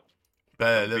soumettre.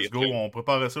 Ben, let's go, on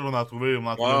prépare ça, on en trouver Ouais,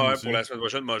 aussi. pour la semaine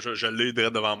prochaine, moi, je l'ai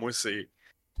direct devant moi, c'est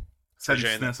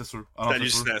hallucinant, c'est sûr. C'est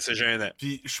hallucinant, c'est gênant.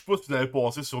 Puis, je sais pas si vous avez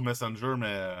passé sur Messenger,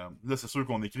 mais là, c'est sûr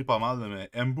qu'on écrit pas mal, là, mais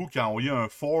Mbo qui a envoyé un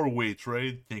 4-way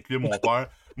trade qui incluait mon père.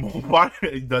 Mon père,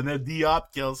 il donnait Diop,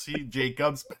 Kelsey,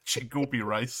 Jacobs, Pacheco puis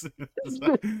Rice.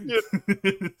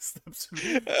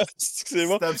 C'est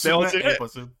absolument, bon. c'est absolument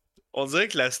impossible. On dirait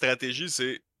que la stratégie,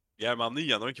 c'est à un moment donné, il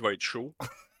y en a un qui va être chaud.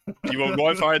 Puis il va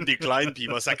vouloir faire un decline, puis il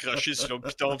va s'accrocher sur l'autre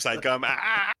piton, puis ça va être comme.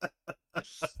 Ah!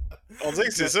 On dirait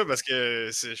que c'est ça parce que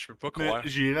je peux pas croire.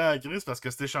 J'irai à Chris parce que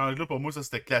cet échange-là, pour moi, ça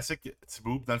c'était classique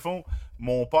Thibaut. Dans le fond,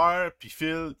 mon père puis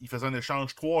Phil, ils faisaient un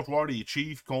échange 3 joueurs des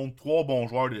Chiefs contre 3 bons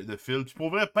joueurs de Phil. Puis pour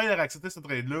vrai, Père a accepté cette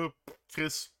trade-là.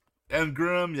 Chris,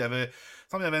 Engram, il y avait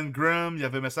Engram, il y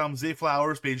avait, me semble, Zay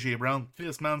Flowers puis AJ Brown.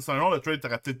 Chris, man, c'est un genre de trade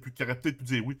t'aurais peut-être pu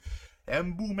dire oui.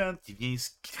 Mbo, man, qui vient se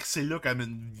crisser là comme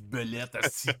une belette.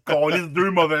 Il collise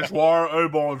 2 mauvais joueurs, un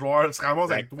bon joueur. Il se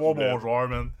ramasse avec 3 bons joueurs,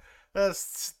 man.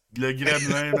 Le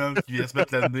gremlin, man, qui vient se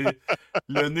mettre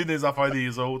le nez des affaires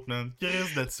des autres, man.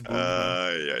 Chris de Thibaut.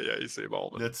 Aïe, c'est bon.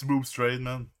 Man. Le Thibaut straight,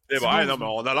 man. C'est bon, non, mais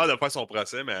on a l'air de faire son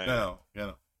procès, mais. Non.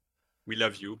 We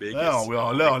love you, Big. Non,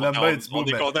 on l'aime bien, Thibaut. On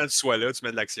est content que tu sois là, tu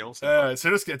mets de l'action. C'est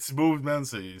juste que Thibaut, man,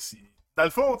 c'est. Dans le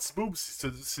fond, Thibaut,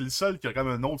 c'est le seul qui a quand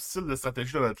même un autre style de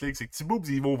stratégie dans notre ligue. C'est que Thibaut,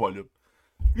 il va au volume.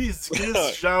 Lui, il se dit, Chris,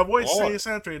 j'envoie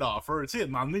 500 trade offers. Tu sais, à un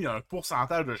moment donné, il y a un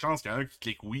pourcentage de chance qu'il y en a un qui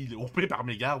clique oui, au pire par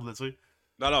mégarde, là, tu sais.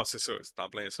 Non, c'est ça. C'est en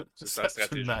plein ça. C'est sa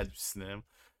stratégie. C'est hallucinant.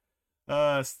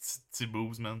 C'est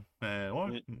Thibaut, man. Mais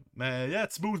ouais. Mais yeah,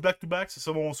 Thibaut back-to-back, c'est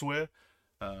ça mon souhait.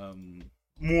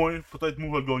 Moi, peut-être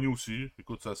moi va le gagner aussi.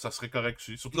 Écoute, ça serait correct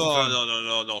aussi. Surtout non.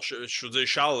 Je veux dire,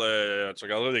 Charles, tu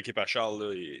regarderas l'équipe à Charles.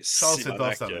 Là, Charles, c'est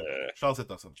tough, Charles, c'est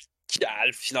tough.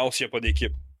 Al final, s'il n'y a pas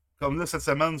d'équipe. Comme là, cette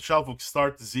semaine, Charles, faut qu'il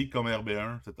start Zeke comme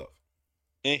RB1. C'est tough.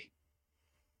 Hein?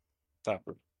 C'est un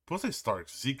peu. Pourquoi c'est start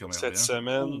Zeke comme RB1? Cette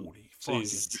semaine,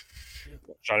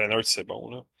 Jalen Hurts, c'est bon,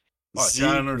 là. Ouais,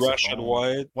 Zeke, Rashad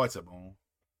White. Ouais, c'est bon.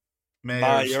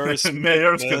 Myers,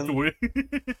 meilleur que toi.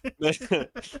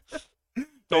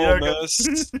 Thomas,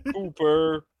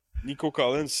 Cooper, Nico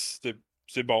Collins,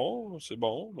 c'est bon,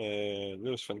 mais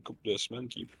là, ça fait une couple de semaines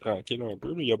qu'il est plus tranquille un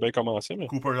peu. Là. Il a bien commencé, mais.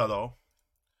 Cooper, j'adore.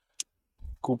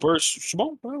 Cooper, c'est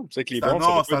bon, hein? C'est que les bons.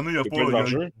 Non, cette année, il y a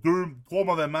 3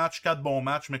 mauvais matchs, 4 bons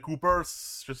matchs, mais Cooper,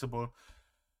 je sais pas.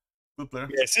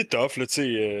 Mais c'est tough, là, tu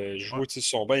sais. Je vois, tu sais,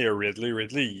 son bain, il y a Ridley.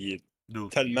 Ridley, il est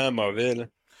tellement mauvais, là.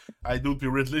 Hey, dude, puis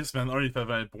Ridley, semaine 1, il fait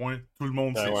 20 points. Tout le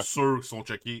monde, c'est sûr qu'ils sont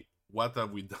checkés. what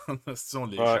have we done? Si on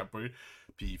l'a Ouais. échappé.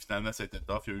 Puis finalement, c'était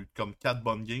tough. Il y a eu comme 4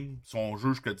 bonnes games. Si on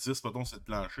juge que 10, mettons, c'est le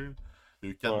plancher. Il y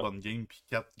a eu 4 Ouais. bonnes games, puis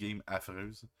 4 games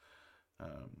affreuses.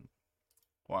 Euh,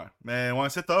 ouais. Mais ouais,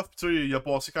 c'est tough. Puis tu sais, il a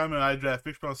passé quand même un high draft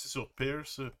pick, je pense, sur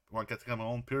Pierce. En 4e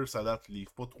ronde. Pierce, à date, il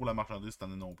livre pas trop la marchandise cette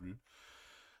année non plus.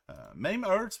 Même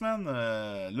Hurts, man,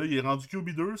 là, il est rendu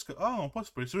QB2. Ah, non, pas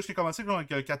super. C'est juste qu'il a commencé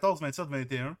avec 14, 27,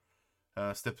 21.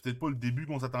 C'était peut-être pas le début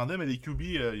qu'on s'attendait, mais les QB,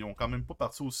 ils ont quand même pas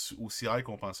parti aussi high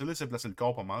qu'on pensait. Là, il s'est placé le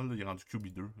corps pas mal. Là, il est rendu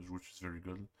QB2, which is very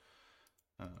good.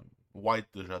 Euh, White,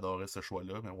 j'adorais ce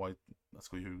choix-là, mais White, parce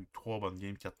qu'il y a eu 3 bonnes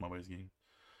games, 4 mauvaises games.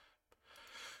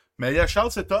 Mais il y a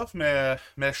Charles, c'est tough, mais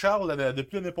Charles,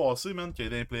 depuis l'année passée, man, qu'il est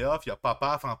dans les playoffs, il a pas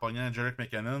paf en pognant Jerick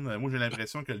McKinnon. Moi, j'ai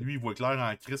l'impression que lui, il voit clair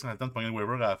en crise quand il a le temps de pogner le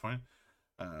waiver à la fin.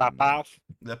 Paf.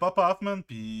 Le pop-off, man.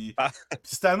 Puis Ah.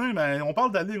 cette année, ben, on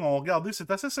parle de la ligue, on regardait, c'est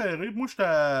assez serré. Moi, j'étais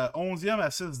à 11e à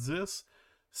 6-10.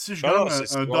 Si je gagne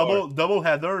un double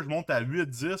header, je monte à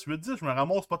 8-10. 8-10, je me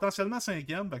ramasse potentiellement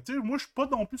 5e. Fait que, tu sais, moi, je suis pas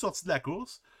non plus sorti de la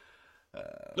course.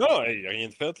 Non, il n'y a rien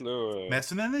de fait, là. Mais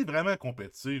c'est une année vraiment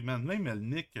compétitive, man. Même le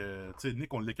Nick, tu sais,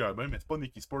 Nick, on l'écœure bien, mais c'est pas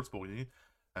Nicky Sports pour rien.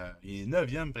 Il est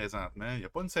 9e présentement. Il n'y a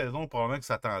pas une saison probablement que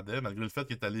s'attendait, malgré le fait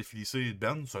qu'il est allé flisser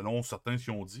Ben, selon certains qui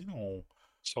ont dit.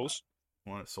 Sauce.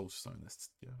 Ouais, Sauce, c'est un esti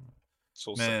de gars.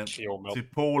 Sauce Mais sacrée au meurtre. c'est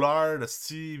Polar, le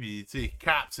Steve, tu sais,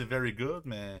 Cap, c'est very good,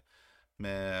 mais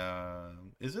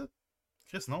is it?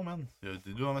 Chris, non, man. Les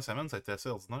 2 dernières semaines, ça a été assez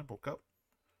ordinaire pour Cap.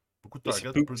 Beaucoup de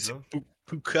targets, peu de gens.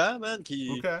 Puka, man,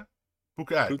 qui.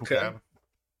 Puka,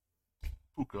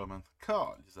 man.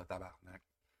 Calisse de tabarnak.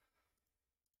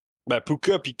 Ben,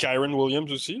 Puka puis Kyron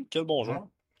Williams aussi. Quel bon joueur.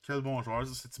 Quel bon joueur,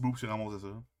 ça, c'est Thibaut qui s'est ramassé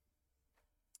ça.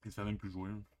 Il se fait même plus jouer.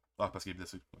 Ah, parce qu'il est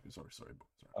blessé. Okay, sorry, bro.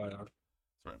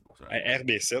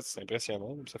 RB7, c'est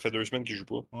impressionnant. Ça fait 2 semaines qu'il joue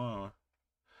pas. Ouais.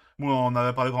 Moi, on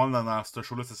avait parlé vraiment dans ce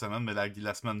show-là cette semaine, mais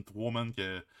la semaine 3, man,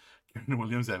 que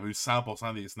Williams avait eu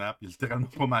 100% des snaps. Il a littéralement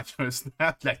pas manqué un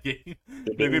snap la game.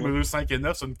 Le gars, il mesure 5 et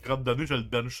 9, c'est une crotte de nez, je le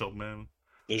bench sûrement.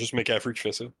 Il y a juste McCaffrey qui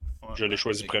fait ça. Ouais, je l'ai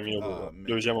choisi premier overall.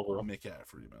 Deuxième overall.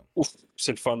 McCaffrey, man. Ouf,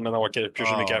 c'est le fun maintenant d'avoir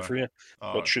pioché McCaffrey. Il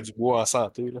va toucher du bois en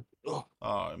santé.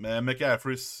 Là. Mais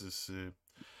McCaffrey,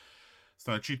 c'est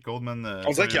un cheat code, man.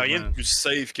 On dirait qu'il n'y a rien de plus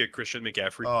safe que Christian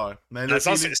McCaffrey. Mais dans le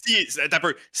sens,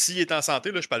 s'il est en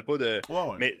santé, là, je parle pas de.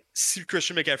 Ouais. Mais si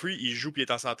Christian McCaffrey il joue et il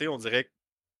est en santé, on dirait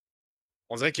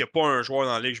qu'il n'y a pas un joueur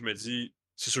dans la ligue, je me dis,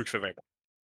 c'est sûr qu'il fait 20 points.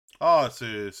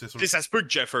 C'est sûr. T'sais, ça se peut que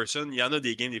Jefferson, il y en a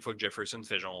des games des fois que Jefferson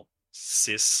fait genre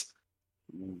 6.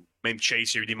 Même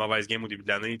Chase, il y a eu des mauvaises games au début de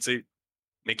l'année.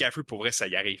 McCaffrey, pour vrai, ça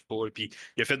y arrive pas. Puis,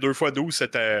 il a fait 2 fois 12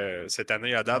 cette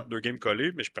année à date, 2 games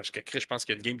collés. Mais parce que je pense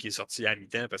qu'il y a une game qui est sortie à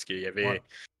mi-temps parce qu'il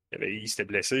il s'était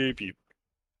blessé. Puis...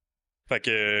 Fait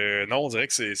que non, on dirait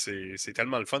que c'est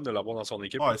tellement le fun de l'avoir dans son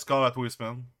équipe. Il score à tous les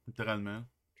semaines, littéralement.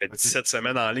 Il fait 17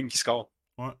 semaines en ligne qu'il score.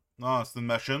 Ouais. Non, c'est une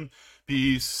machine.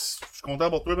 Puis, je suis content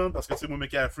pour toi, man, parce que, tu sais, moi,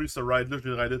 McCaffrey, ce ride-là, je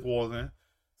l'ai ridé 3 ans.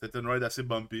 C'était une ride assez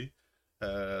bumpy.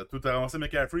 Tout a avancé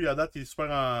McCaffrey, à date, il est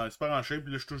super en shape,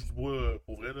 puis là, je touche du bois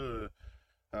pour vrai,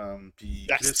 là. Puis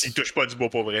Chris... il touche pas du bois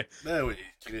pour vrai. Ben oui,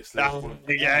 Chris. Là,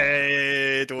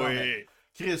 toi.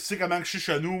 Chris, tu sais comment je suis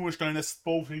chez nous, moi, je suis un assis de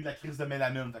pauvre, j'ai de la crise de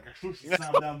mélanine. Fait que je touche du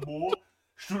semblant de bois.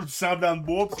 Je touche du semblant de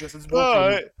bois, parce que c'est du bois.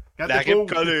 Ouais. Quand la rib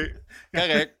collée.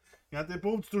 Correct. Quand t'es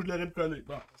pauvre, tu touches de la rib collée.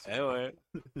 Bon, ouais.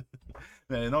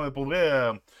 Mais non, mais pour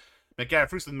vrai,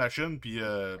 McCaffrey, c'est une machine, puis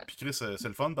Chris, c'est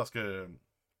le fun parce que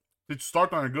tu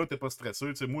startes un gars, t'es pas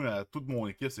stressé. T'sais, moi, toute mon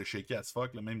équipe, c'est shaky as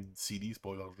fuck. Là, même CD, c'est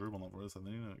pas leur jeu pendant cette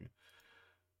année.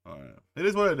 Ouais. It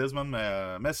is what it is, man.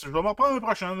 Mais je vais m'en reprendre l'année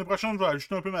prochaine. L'année prochaine, je vais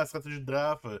ajuster un peu ma stratégie de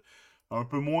draft. Un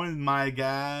peu moins de my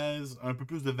guys. Un peu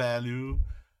plus de value.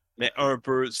 Mais un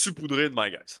peu saupoudré de my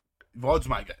guys. Il va y avoir du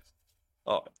my guys.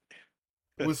 Ah.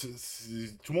 Moi,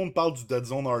 tout le monde parle du dead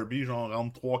zone RB, genre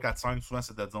rentre 3, 4, 5, souvent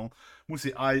c'est dead zone. Moi,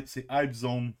 c'est hype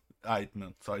zone, hype,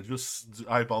 man. Ça va être juste du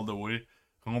hype all the way.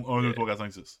 Rentre 1, 2, 3, 4,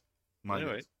 5, 6. My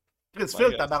guys. Chris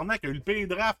Phil, tabarnak, a eu le pire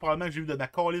draft probablement que j'ai eu de ma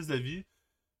calice de vie.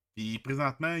 Puis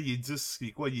présentement, il est 10, il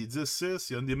est 10-6,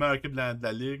 il y a une des meilleures équipes de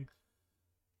la ligue.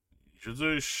 Je veux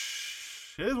dire,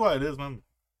 it is what it is, man.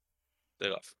 C'est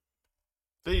rough.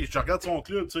 Tu sais, je regarde son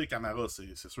club, tu sais, Camara,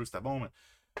 c'est sûr que c'était bon, mais.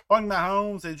 Pong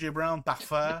Mahomes, AJ Brown,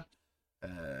 parfait.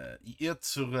 Il hit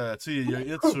sur, il a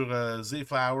hit sur Zay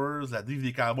Flowers, la div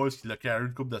des Cowboys qui l'a carry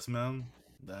une couple de semaines.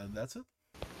 That's it.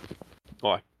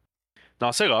 Ouais.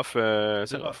 Non, c'est rough.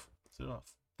 C'est rough. C'est rough.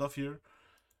 Tough year.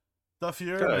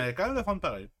 Mais quand même le fun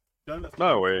pareil.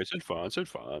 Ben ouais, c'est le fun.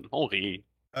 On rit.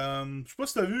 Je sais pas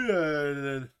si t'as vu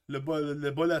le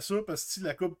bol à soupe, parce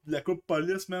que la coupe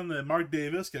police, man, Mark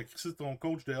Davis qui a crissé ton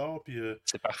coach dehors. Puis,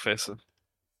 c'est parfait, ça.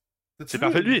 C'est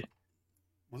parfait, lui.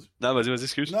 Non, vas-y,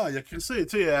 excuse. Non, il a cru ça, tu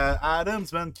sais, Adams,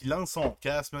 man, qui lance son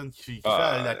casque, man, qui fait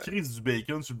la crise du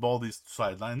bacon sur le bord du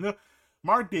sideline. Là,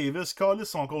 Mark Davis, calisse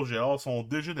son coach dehors, son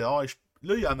DG dehors.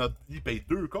 Là, il paye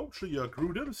 2 coachs. Là. Il y a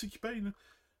Gruden aussi qui paye. Là.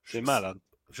 C'est malade.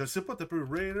 Je sais pas, t'as peu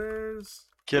Raiders.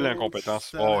 Quelle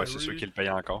incompétence. Oh, ouais, c'est sûr qu'il paye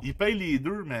encore. Il paye les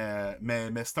deux, mais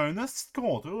c'est un hostie de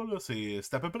contrat. Là.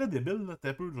 C'est à peu près débile. Là.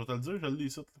 T'as peu, je vais te le dire, je le dis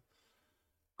ici.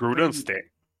 Gruden,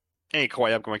 c'était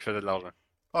incroyable comment il faisait de l'argent.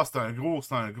 Ah, c'était un gros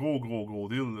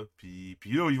deal. Là. Puis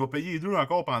là, il va payer les deux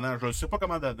encore pendant je ne sais pas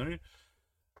comment d'années.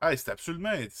 Hey, c'est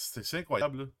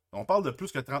incroyable. Là. On parle de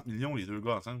plus que 30 millions, les deux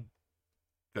gars ensemble.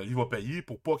 Il va payer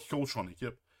pour pas qu'il coach son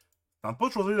équipe. Tente pas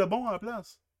de choisir le bon à la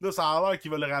place. Là, ça a l'air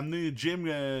qu'ils veulent ramener Jim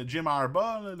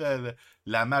Harbaugh, là,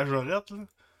 la majorette. Là.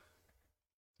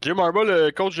 Jim Harbaugh,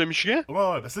 le coach de Michigan?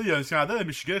 Ouais, parce que là, il y a un scandale à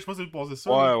Michigan, je sais pas si vous pensez ça.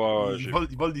 Ouais.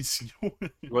 Il vole des signaux.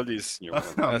 Il vole des signaux.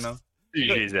 Non. J'ai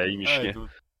les haïs, Michigan.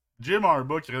 Jim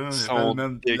Harbaugh qui Ils sont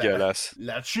dégueulasses.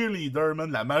 La cheerleader,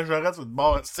 man, la majorette sur le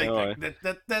bord.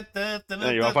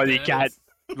 Il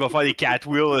va faire des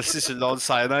catwheels aussi sur le long du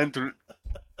sideline.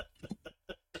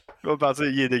 Il va partir,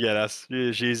 il est dégueulasse.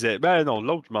 Ben non,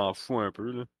 l'autre, je m'en fous un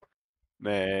peu. Là.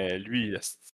 Mais lui,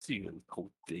 c'est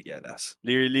trop dégueulasse.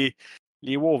 Les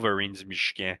Wolverines du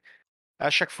Michigan, à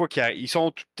chaque fois ils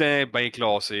sont tout le temps bien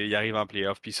classés, ils arrivent en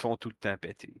playoff, puis ils se font tout le temps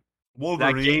péter.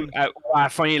 La game, à la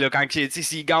fin, là, quand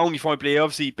s'ils gagnent, ils font un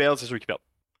playoff, s'ils perdent, c'est sûr qu'ils perdent.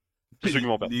 C'est sûr qu'ils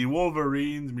vont perdre. Les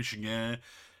Wolverines du Michigan,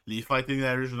 les Fighting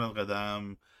Irish de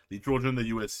Notre-Dame, les Trojans de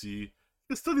USC.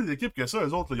 C'est toutes des équipes que ça,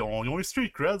 eux autres, là, ils ont eu street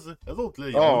creds. Eux autres, là,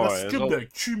 ils ont une équipe de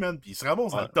cul, man, puis ils se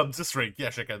ramassent dans le top 10 ranké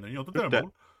à chaque année. Ils ont tout le temps un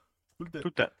bowl. Tout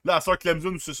le temps. Là, à sort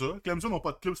Clemson, c'est ça. Clemson n'ont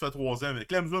pas de club, ça fait 3 ans, mais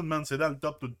Clemson, man, c'est dans le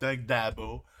top tout le temps avec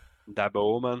Dabo.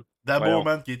 Voyons.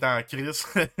 Man, qui est en crise.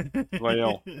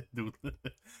 Voyons.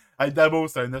 Hey, Dabo,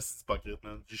 c'est un assist hypocrite,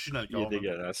 man. J'ai chié dans le corps. Il est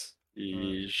dégueulasse.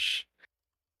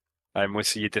 Moi,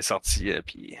 s'il était sorti,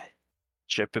 puis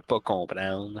je peux pas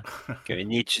comprendre qu'un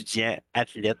étudiant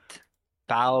athlète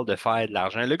parle de faire de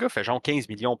l'argent. Le gars fait genre 15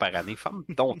 millions par année. Ferme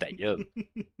donc ta gueule.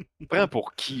 Prends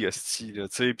pour qui, hostie, là,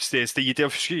 tu sais. Puis il était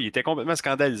offusqué, il était complètement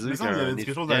scandalisé. Mais ça, il avait dit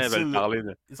quelque chose dans le style.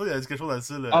 Ça, il avait dit quelque chose dans le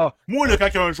style. Moi, là, quand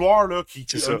il y a un joueur, là,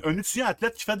 un étudiant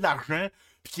athlète qui fait de l'argent,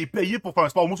 puis qui est payé pour faire un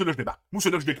sport, moi, c'est là que je débarque. Moi,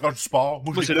 c'est là que je décroche du sport.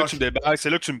 Moi, c'est là que tu débarques, c'est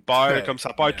là que tu me perds, comme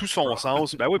ça perd tout son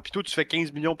sens. Ben ouais, puis toi, tu fais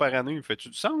 15 millions par année, fais-tu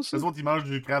du sens? Les autres, ils mangent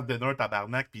du craft dinner,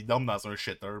 tabarnak, puis ils dorment dans un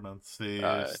shitter, man. C'est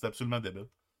absolument débile.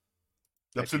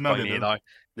 Absolument débile.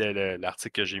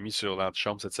 L'article que j'ai mis sur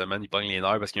l'antichambre cette semaine, il pogne les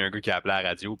nerfs parce qu'il y a un gars qui a appelé à la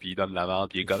radio, puis il donne la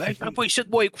vente, puis il est comme, hey, je pas ici de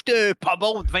moi écouter pas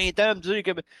bon de 20 ans, me dire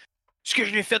que ce que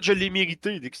je l'ai fait, je l'ai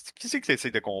mérité. Qui c'est que tu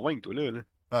essaies de convaincre, toi, là?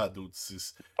 Ah, d'autres, c'est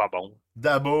pas bon.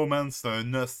 Dabo, man, c'est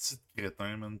un hostie de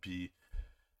crétin, man, puis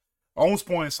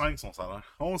 11,5 son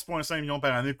salaire. 11,5 millions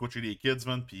par année pour coacher les kids,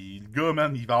 man, puis le gars,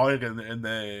 man, il va avoir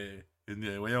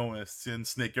une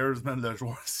Snickers, man, le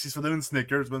joueur. S'il se fait donner une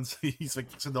Snickers, man, il se fait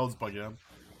crisser dehors du programme.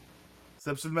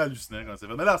 C'est absolument hallucinant quand c'est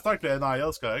fait. Mais là, c'est que le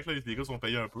NIL, c'est correct, là, les gars sont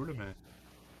payés un peu, là,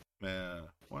 mais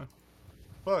ouais.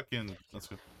 Fucking.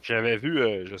 J'avais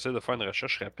vu, j'essaie de faire une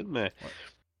recherche rapide, mais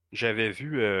j'avais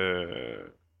vu.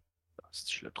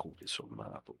 Si je le trouve, il est sûrement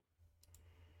là pas.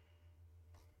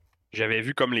 J'avais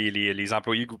vu comme les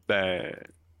employés,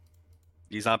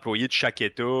 les employés de chaque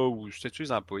État, ou c'était-tu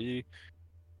les employés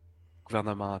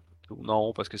gouvernementaux?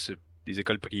 Non, parce que c'est des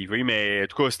écoles privées, mais en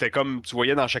tout cas, c'était comme, tu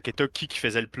voyais dans chaque État qui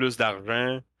faisait le plus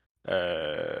d'argent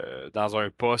dans un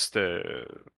poste.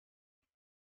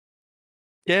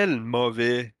 Quel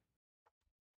mauvais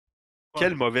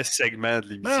segment de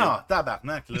l'émission. Non,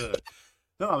 tabarnak, là.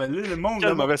 Non, mais là, le monde.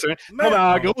 Quel mauvais segment. Non, mais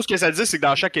en gros, ce que ça disait, c'est que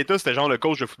dans chaque État, c'était genre le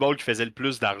coach de football qui faisait le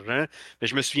plus d'argent. Mais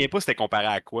je me souviens pas c'était comparé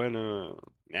à quoi, là.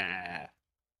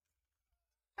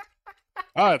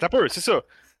 T'as peur, c'est ça.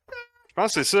 Je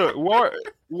pense que c'est ça. Who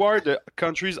are the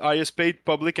country's highest paid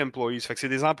public employees? Fait que c'est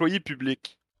des employés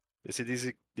publics. C'est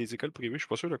des écoles privées, je suis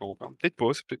pas sûr de comprendre. Peut-être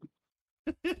pas, c'est peut-être.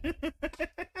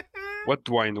 What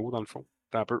do I know, dans le fond?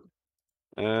 T'as un peu.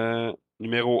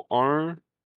 Numéro 1,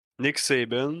 Nick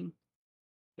Saban.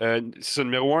 C'est ça,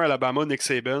 numéro 1, Alabama, Nick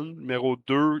Saban. Numéro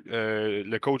 2,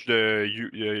 le coach de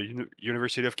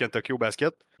University of Kentucky au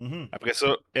basket. Mm-hmm. Après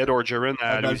ça, Ed Orgeron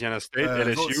à Louisiana State,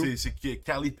 LSU. C'est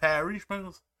Calipari, je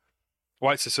pense.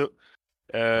 Ouais, c'est ça.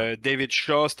 David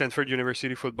Shaw, Stanford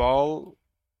University Football.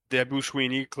 Dabo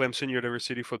Sweeney, Clemson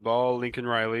University Football. Lincoln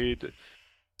Riley.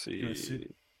 C'est.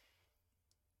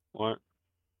 Ouais.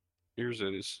 Here's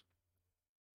this.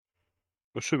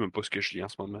 Je sais même pas ce que je lis en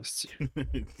ce moment, c'est.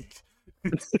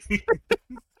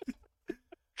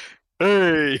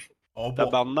 Hey!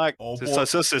 Tabarnak! C'est ça.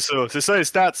 C'est ça les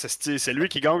stats. C'est lui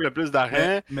qui gagne le plus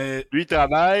d'argent. Mais lui, il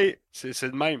travaille. C'est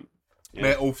le même.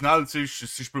 Mais au final, tu sais,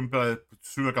 si je peux me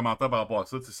suivre un commentaire par rapport à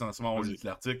ça, tu sais, sans on lit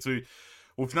l'article, tu sais,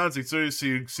 au final, c'est que tu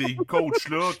sais, ces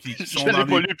coachs-là qui sont Je dans l'ai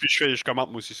pas des... lu, puis je commente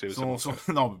moi aussi, c'est bon.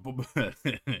 Non, mais pas...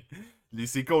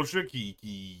 ces coachs-là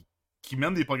qui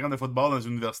mènent des programmes de football dans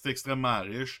une université extrêmement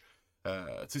riche, tu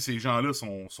sais, ces gens-là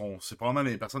c'est probablement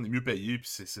les personnes les mieux payées, puis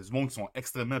c'est du monde qui sont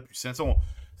extrêmement puissants. C'est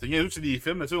rien d'autre, c'est des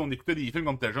films, tu sais, on écoutait des films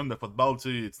quand t'étais jeune de football,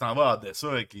 tu sais, tu t'en vas à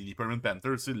Odessa avec les Permanent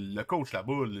Panthers, tu sais, le coach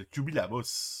là-bas, le QB là-bas,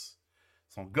 ils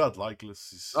sont godlike, là.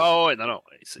 Ah ouais, non.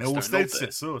 Mais au States,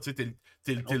 c'est ça, tu sais,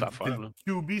 t'es le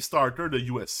QB starter de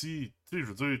USC, tu sais, je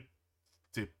veux dire,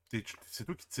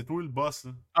 c'est toi le boss,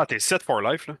 là. Ah, t'es set for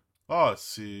life, là. Ah,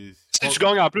 c'est... Si tu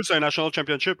gagnes en plus un National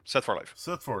Championship, set for life.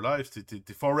 Set for life, t'es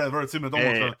forever. Tu sais, mettons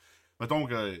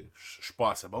que je suis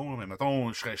pas assez bon, mais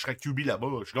mettons, je serais QB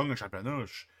là-bas, je gagne un championnat.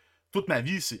 Toute ma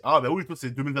vie, c'est... Ah, ben oui, toi,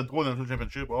 c'est 2023 dans le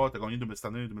Championship. Ah, t'as gagné cette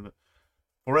année.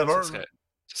 Forever. Ça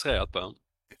serait hot, par exemple.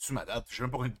 Es-tu malade? J'ai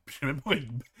même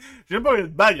pas une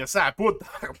bague, ça à la poudre.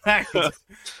 J'ai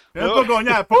même pas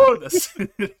gagné à la poudre.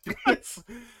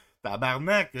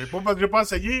 Tabarnak, pas parce que j'ai pas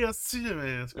essayé, hostie,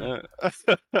 mais...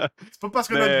 C'est pas parce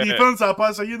que notre defense n'a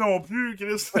pas essayé non plus,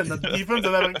 Chris. Notre defense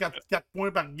devait avoir 4 points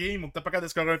par game, on était pas capable de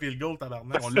scorer un field goal,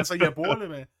 tabarnak. On l'essayait pas, là,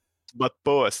 mais... Tu bottes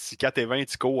pas, hostie, 4 et 20,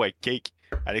 tu cours avec cake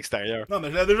à l'extérieur. Non,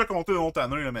 mais je l'ai déjà compté longtemps,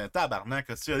 là, mais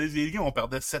tabarnak, hostie, les games, on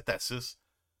perdait 7-6.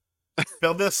 On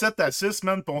perdait 7-6,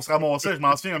 man, pis on se ramassait, je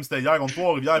m'en souviens comme c'était hier, contre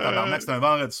Trois-Rivières, tabarnak, c'était un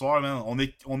vendredi soir, man.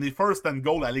 On est first and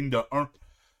goal à la ligne de 1.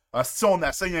 Ah, si on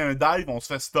essaye un dive, on se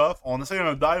fait stuff. On essaye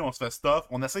un dive, on se fait stuff.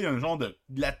 On essaye un genre de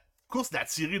la course de la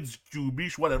tirée du QB,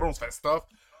 whatever, on se fait stuff.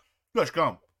 Là, je suis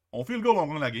comme, on fait le goal, on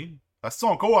gagne la game. Parce que si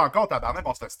on court encore, tabarnak,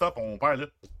 on se fait stuff, on perd là.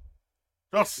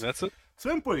 Genre, tu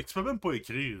peux même pas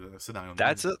écrire c'est dans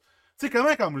That's it. Tu sais,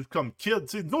 comment comme kid,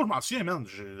 tu sais, nous, je m'en souviens, man.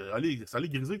 Ça allait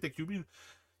griser avec ta QB.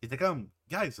 Il était comme,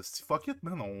 guys, c'est fuck it,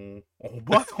 man. On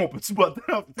botte, on peut-tu botter?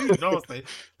 Genre, c'était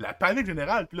la panique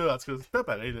générale. Puis là, en tout cas, c'était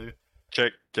pareil, là.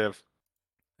 Check, Kev.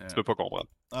 Tu peux pas comprendre.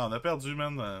 Ah, on a perdu,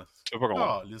 man. Tu peux pas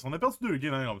comprendre. On a perdu 2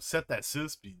 games, hein, comme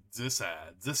 7-6, puis 10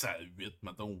 à 8,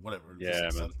 mettons, whatever. Yeah,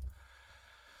 man.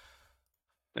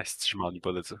 Est-ce que je m'ennuie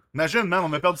pas de ça? Imagine, man,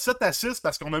 on a perdu 7-6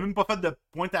 parce qu'on a même pas fait de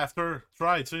point after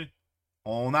try, tu sais.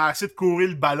 On a assez de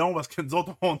courir le ballon parce que nous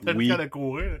autres, on était le cas de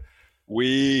courir.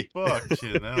 Oui. Fuck,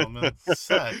 non, man.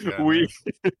 Sacré. Oui.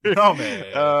 Non,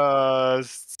 mais...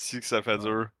 c'est que ça fait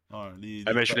dur.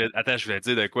 Mais je voulais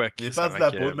dire de quoi? Les pattes de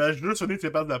la poudre. Mais je veux sonner que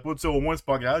c'est pattes de la poudre. Tu sais, au moins, c'est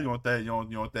pas grave. Ils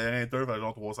ont un terrain turf à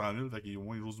genre 300 000. Fait qu'au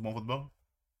moins, ils jouent du bon football.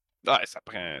 Ouais, ça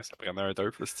prenait un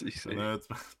turf. Ça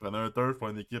prenait un turf pour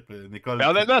une équipe, une école. Mais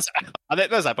honnêtement,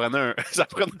 ça prenait un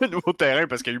nouveau terrain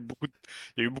parce qu'il y a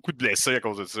eu beaucoup de blessés à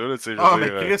cause de ça. Là, mais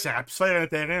Chris, il aurait pu se faire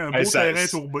un beau terrain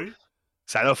tourbé.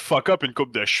 Ça a fuck up une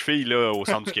coupe de chevilles là, au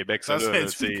centre du Québec. Ça,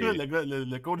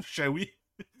 le coach Chaoui.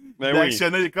 Ben il a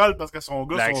actionné l'école parce que son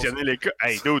gars... Il a actionné l'école.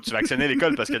 Hey, dude, tu vas actionner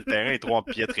l'école parce que le terrain est trop en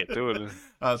piètre état. Là.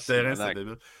 Ah, le terrain, c'était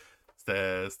débile.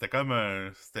 C'était comme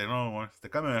un... C'était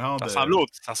comme un hand ça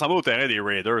ressemblait au terrain des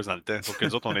Raiders dans le temps. Sauf que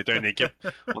nous autres, on était une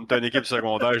équipe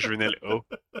secondaire juvénile A.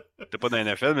 C'était pas dans la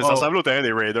NFL, mais ça ressemblait au terrain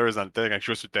des Raiders dans le temps quand je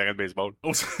jouais sur le terrain de baseball.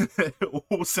 Au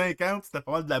 50, c'était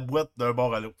pas mal de la boîte d'un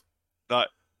bord à l'autre. Ouais.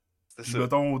 C'est ça.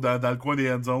 Mettons, dans le coin des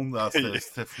end zones,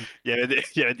 c'était fou. Il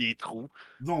y avait des trous.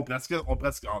 Nous, on pratiquait, on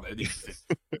avait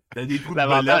des trous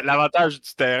de L'avantage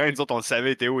du terrain, nous autres, on le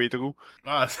savait, était où les trous.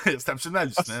 Ah, c'était absolument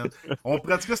hallucinant. On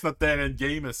pratiquait sur notre terrain de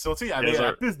game. Tu sais, il y avait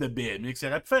la piste de BMX. Il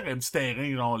aurait pu faire un petit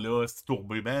terrain, genre là, c'était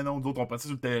tourbé. Ben non, nous autres, on pratiquait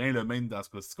sur le terrain, le même dans ce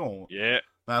cas-ci.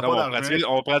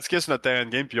 On pratiquait sur notre terrain de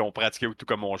game, puis on pratiquait tout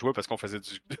comme on jouait parce qu'on faisait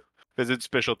du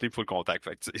special team full contact.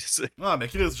 Fait que, ah, mais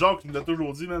Chris Jacques nous l'a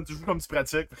toujours dit, man, tu joues comme tu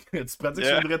pratiques. Tu pratiques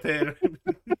sur le vrai terrain.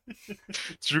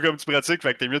 Tu joues comme tu pratiques,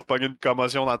 fait que t'es mieux de pogner une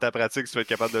commotion dans ta pratique si tu vas être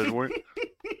capable de jouer.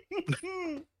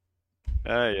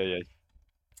 Aïe.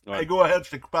 Ouais. Hey, go ahead, je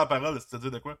t'ai coupé la parole, c'est à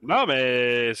dire de quoi? Non,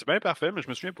 mais c'est bien parfait, mais je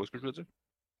me souviens pas ce que je veux dire.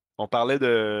 On parlait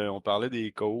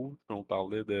des coachs, on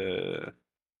parlait de...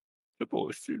 Je sais pas,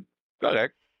 c'est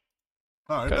correct.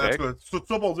 Ah, correct. En tout cas, tout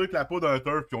ça pour dire que la peau d'un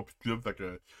turf, ils ont plus de club, fait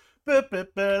que... Attends,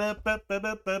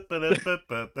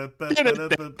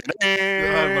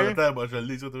 moi, je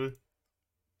l'ai, ça, toi.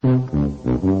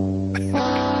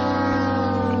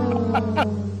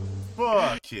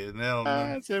 Fucking hell,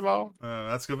 man. C'est bon.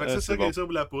 En tout cas, c'est ça qui est ça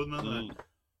pour la poudre, man.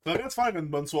 Faudrait te faire une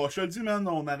bonne soirée. Je te le dis, man,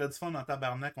 on avait du fun dans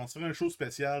tabarnak. On se ferait un show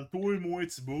spécial. Toi et moi,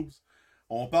 T-Boobs.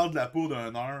 On parle de la poudre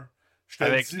d'une heure. Je te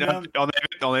le dis, man.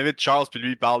 On invite Charles, puis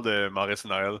lui, il parle de Maurice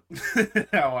Noël.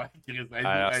 Ah ouais, Chris.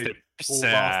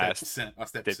 C'était pissant.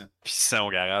 C'était pissant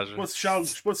au garage. Je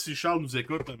sais pas si Charles nous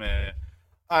écoute, mais...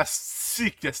 Ah,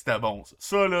 si que c'était bon, ça.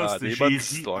 Ça, là, j'ai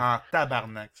ri en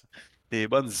tabarnak. Des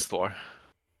bonnes histoires.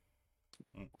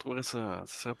 Mm. Je trouverais ça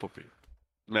serait pas pire.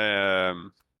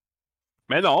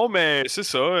 Mais non, mais c'est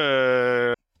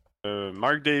ça.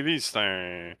 Mark Davis, c'est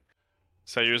un.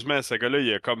 Sérieusement, ce gars-là,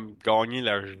 il a comme gagné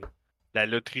la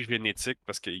loterie génétique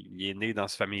parce qu'il est né dans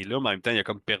cette famille-là, mais en même temps, il a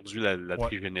comme perdu la Ouais.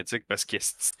 loterie génétique parce qu'il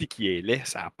qui est laid,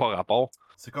 ça n'a pas rapport.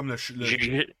 C'est comme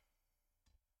J'ai-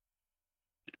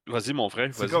 Vas-y, mon frère,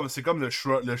 vas-y. c'est comme le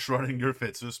Schrödinger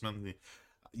fœtus, man.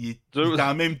 Il est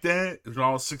en même temps,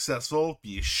 genre, successful,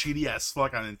 puis il est shitty as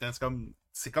fuck en même temps.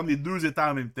 C'est comme les deux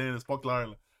états en même temps, c'est pas clair,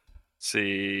 là.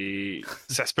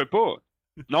 Ça se peut pas.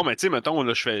 Non, mais tu sais, mettons,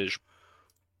 là, je fais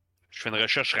une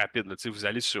recherche rapide. Là, tu sais, vous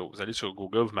allez sur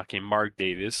Google, vous marquez Mark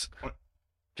Davis. Ouais.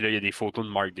 Puis là, il y a des photos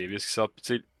de Mark Davis qui sortent. Puis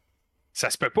tu sais, ça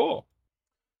se peut pas.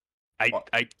 Ouais,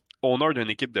 Être owner d'une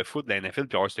équipe de foot de la NFL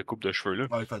puis avoir cette coupe de cheveux-là.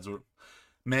 ouais, il fait dur.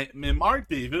 Mais Mark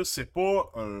Davis, c'est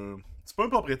pas un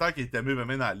propriétaire qui est aimé même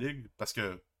dans la ligue, parce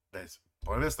que, ben,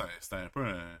 pour vrai, c'était un peu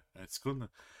un petit coup, là.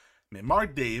 Mais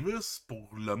Mark Davis,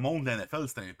 pour le monde de la NFL,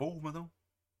 c'était un pauvre, mettons.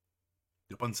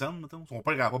 Il a pas une scène, mettons. Son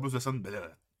père n'a pas plus de scène. Ben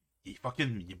là, il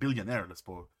est billionnaire, là, c'est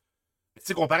pas. Mais tu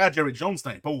sais, comparé à Jerry Jones, c'est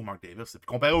un pauvre, Mark Davis. Puis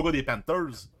comparé au gars des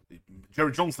Panthers,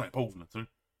 Jerry Jones, c'est un pauvre, là, tu sais.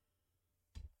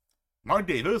 Mark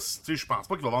Davis, tu sais, je pense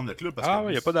pas qu'il va vendre le club parce Ah que.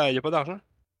 ouais, il n'y a pas d'argent.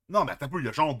 Non, mais attends un peu, il y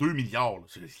a genre 2 milliards, là.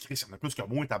 Chris, il y en a plus que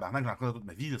moi, tabarnak, j'en connais toute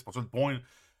ma vie, là, c'est pas ça le point, là.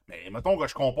 Mais mettons que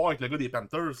je compare avec le gars des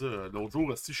Panthers, là, l'autre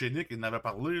jour, chez Nick, il en avait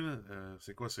parlé, là.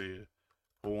 C'est quoi, c'est.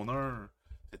 Owner.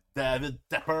 C'est David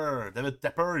Tepper. David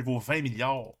Tepper, il vaut 20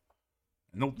 milliards.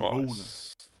 Un autre Ouais, niveau, là.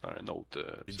 c'est un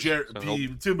autre. Puis, C'est un autre.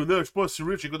 tu sais, là, je sais pas si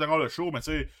Rich écoute encore le show, mais tu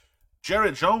sais,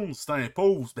 Jared Jones, c'est un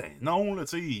pauvre. Ben non, là,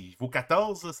 tu sais, il vaut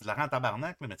 14, là, c'est de l'argent en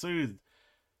tabarnak, là, mais tu sais,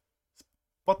 c'est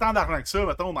pas tant d'argent que ça,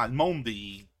 mettons, dans le monde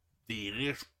des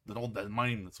riches, dans le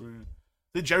même, tu sais.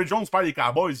 Tu sais, Jerry Jones perd les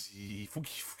Cowboys, il faut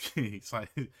qu'il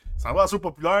s'en va assez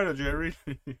populaire, là, Jerry.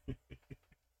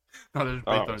 Non,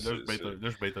 là,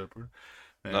 je bête un peu.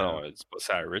 Non, dis pas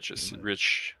ça à Rich.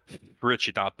 Rich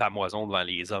est en pamoison devant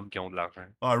les hommes qui ont de l'argent.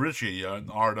 Ah, Rich, il a un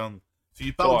hard-on.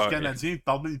 Il parle du Canadien, il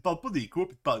parle pas des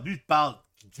coupes, lui, il parle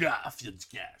Gaff, il y a du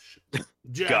cash.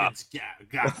 Gaff.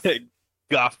 Gaff.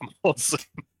 Gaff, mon Dieu.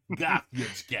 Gaff, il y a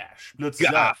du cash. Là, tu dis,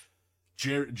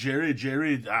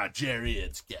 Jerry a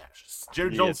du cash.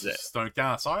 Jerry Jones, c'est un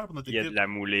cancer pour notre équipe. Il y a de la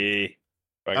moulée.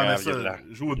 Pas grave, mais ça,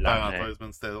 je joue une parenthèse,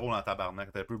 man. C'était drôle en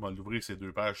tabarnak. T'as un peu mal l'ouvrir ces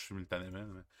deux pages simultanément.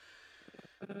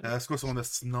 C'est quoi son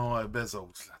nom?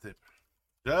 Bezos, là.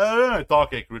 J'avais un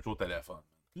talk avec Rich au téléphone.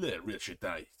 Là, Rich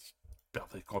était.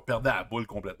 On perdait la boule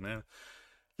complètement.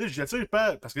 Là, j'ai dit, tu sais,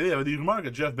 parce qu'il y avait des rumeurs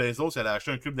que Jeff Bezos allait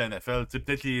acheter un club de la NFL. Tu sais,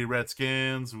 peut-être les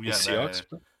Redskins ou les Seahawks.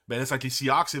 Ben là, c'est avec les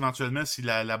Seahawks éventuellement si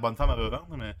la bonne femme va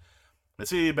revendre. Mais tu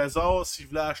sais, Bezos, il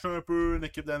voulait acheter un peu une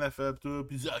équipe de la NFL. Puis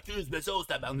il disait, ok, Bezos,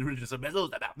 tabarnak. J'ai dit, Bezos,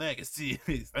 tabarnak, qu'est-ce que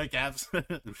c'est un Cavs.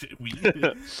 Oui.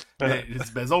 Mais j'ai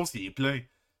dit, Bezos, il est plein.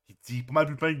 Il dit pas mal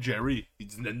plus plein que Jerry. Il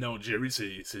dit non, Jerry,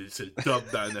 c'est le top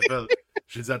dans la NFL.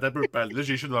 J'ai dit attends un peu, là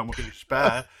j'ai chié devant moi. Je sais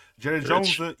pas, hein. Jerry Jones,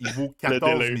 là, il vaut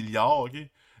 14 milliards, ok?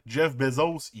 Jeff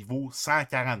Bezos, il vaut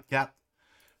 144.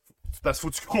 Parce qu'il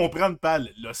faut que tu comprennes pas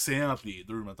l'océan entre les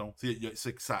deux, mettons.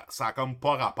 C'est que ça a comme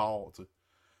pas rapport, tu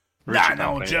sais.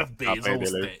 Non, Jeff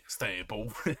Bezos, c'était un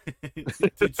pauvre.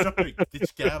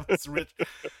 T'es-tu cave, Rich?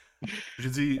 J'ai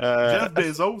dit, Jeff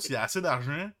Bezos, il a assez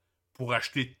d'argent pour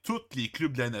acheter tous les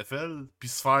clubs de la NFL puis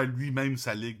se faire lui-même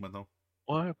sa ligue, maintenant.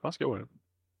 Ouais, je pense que ouais.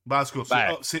 Ben, en tout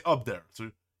cas, c'est up there, tu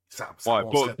sais. Ça ouais,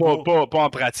 pas en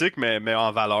pratique, mais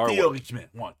en valeur.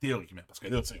 Théoriquement, théoriquement. Parce que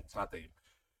là, tu sais, on s'entend.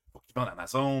 Faut qu'il vende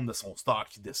Amazon, de son stock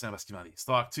qui descend parce qu'il vend des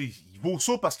stocks. Tu sais, il vaut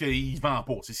ça parce qu'il vend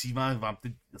pas. S'il vend, il vend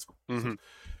peut-être.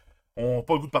 On n'a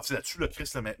pas le goût de partir là-dessus, là, Chris,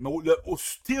 là, mais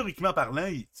théoriquement parlant,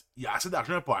 il a assez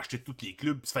d'argent pour acheter tous les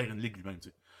clubs et se faire une ligue lui-même, tu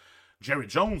sais. Jerry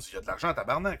Jones, il a de l'argent à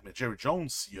tabarnak, mais Jerry Jones,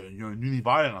 il y a un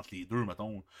univers entre les deux,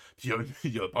 mettons. Puis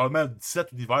il y a probablement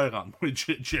 17 univers entre moi et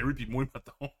Jerry et moi,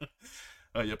 mettons.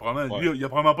 Il y a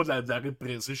probablement pas de la rip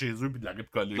pressée chez eux puis de la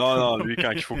rip collée. Non, lui,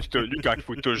 quand il faut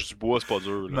qu'il touche du bois, c'est pas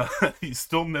dur. Là. Non, il se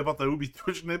tourne n'importe où puis il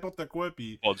touche n'importe quoi.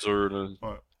 Puis... Pas dur, là.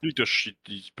 Ouais. Lui,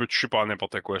 il peut toucher par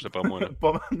n'importe quoi, je sais pas moi. Là.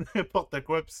 Pas n'importe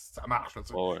quoi, puis ça marche. Là,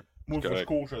 ouais, moi, il faut que je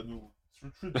cours chez nous. Si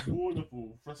je veux toucher du bois, il faut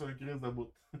que je fasse un crise de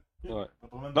bout. Ouais.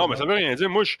 Non, mais ça veut rien dire.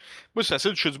 Moi, c'est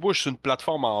facile de toucher du bois, je suis sur une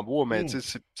plateforme en bois, mais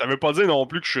ça veut pas dire non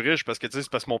plus que je suis riche parce que c'est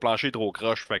parce que mon plancher est trop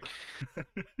croche. Fait que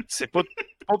c'est pas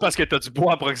parce que t'as du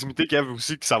bois à proximité qu'il y a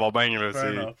aussi que ça va bien.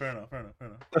 Fair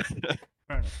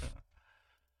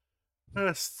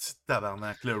enough. C'est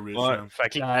tabarnak, le rich. Ouais. Fait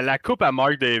que la coupe à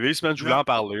Mark Davis, man, je voulais en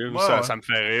parler. Ça me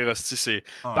fait rire. C'est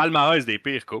palmarès des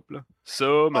pires coupes. Là.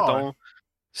 Ça, mettons.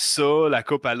 Ça, la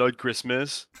coupe à Lloyd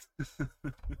Christmas.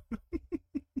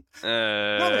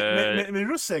 Non, mais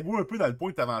juste segouer un peu dans le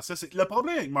point que tu avançais. Le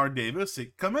problème avec Mark Davis,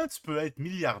 c'est comment tu peux être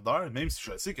milliardaire, même si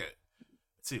je sais que. Tu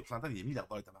sais, on s'entend, il est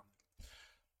milliardaire, tabarnak.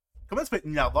 Comment tu peux être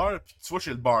milliardaire, puis tu vas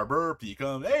chez le barber, puis il est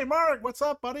comme Hey Mark, what's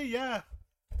up, buddy? Yeah!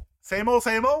 Same old,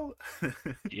 same old?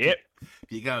 Yeah!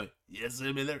 Puis il est comme Yes,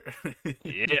 sir, Miller!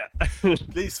 Yeah! Là,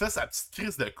 il se fait sa petite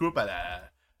crise de coupe à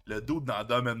le dos dans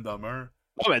Dumb and Dumber.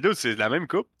 Oh, mais dude, c'est la même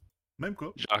coupe. Même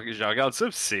coupe. Je regarde ça,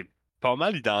 pis c'est pas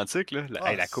mal identique, là.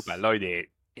 Ah, Hey, la coupe à Lloyd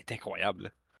est incroyable, là.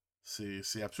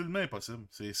 C'est absolument impossible.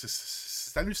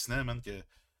 C'est hallucinant, man, que.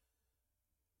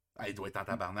 Ah, il doit être en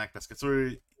tabarnak parce que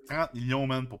tu sais, 30 millions,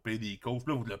 man, pour payer des coachs.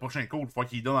 Là, le prochain coach, il faut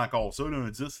qu'il donne encore ça, là, un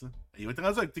 10. Là. Il va être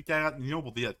rendu avec tes 40 millions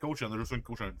pour des head coach, il y en a juste un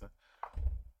coach en même temps.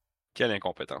 Quelle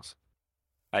incompétence.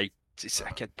 Hey, c'est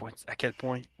à quel point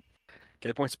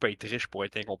tu peux être riche pour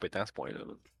être incompétent à ce point-là.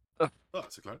 Ah,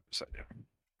 c'est clair.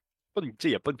 Il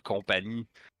n'y a pas de compagnie.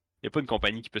 Il n'y a pas une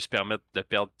compagnie qui peut se permettre de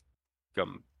perdre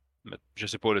comme. Je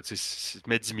sais pas, là,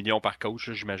 mettre 10 millions par coach,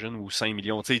 là, j'imagine, ou 5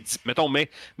 millions. Mettons, mais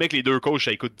que les deux coachs,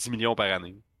 ça coûte 10 millions par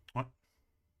année. Ouais.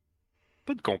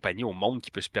 Pas de compagnie au monde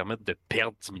qui peut se permettre de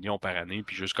perdre 10 millions par année,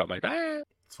 puis juste comme être. Ah,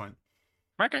 C'est fine.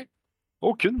 OK.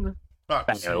 Aucune, là. Ah,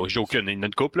 Ben, j'ai aucune. Il y en a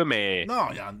une couple, là, mais. Non,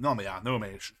 mais il y en a,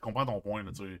 mais je comprends ton point,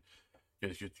 là, tu sais.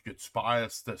 Que tu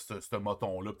perds ce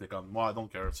moton-là, pis t'es comme, moi, I don't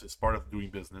care, c'est part of doing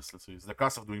business, là, c'est the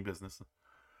cost of doing business. Là.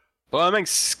 Probablement que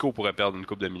Cisco pourrait perdre une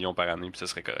couple de millions par année, puis ça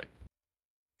serait correct.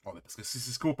 Ouais, parce que si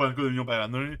Cisco prend une couple de millions par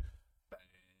année, ben,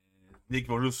 Nick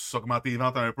va juste s'augmenter les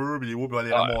ventes un peu, puis les Whoops va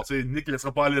aller ramasser. Nick ne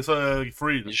laissera pas aller ça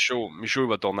free. Michaud, il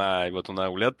va tourner à la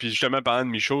roulette. Puis justement, parlant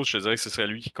de Michaud, je te dirais que ce serait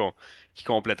lui qui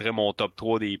compléterait mon top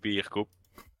 3 des pires couples.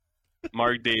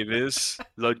 Mark Davis,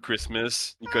 Lord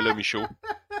Christmas, Nicolas Michaud.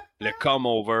 Le come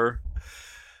over.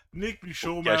 Nick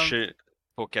Michaud, man.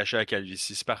 Pour cacher la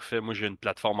calvitie. C'est parfait. Moi, j'ai une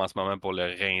plateforme en ce moment pour le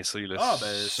rincer là,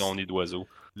 son nid d'oiseau.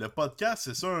 Le podcast,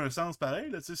 c'est ça un sens pareil.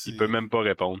 Là, il peut même pas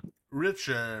répondre. Rich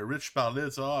parlait de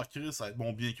ça. Ah, Chris, ça va être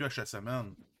mon bien cuit à chaque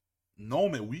semaine. Non,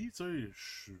 mais oui, tu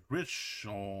sais. Rich,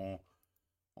 on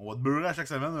va te beurrer à chaque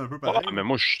semaine un peu pareil. Mais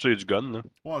moi, je sais du gun. Là.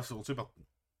 Ouais, c'est tu partout.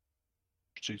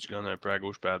 Je sais du gun un peu à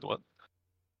gauche, pas à droite.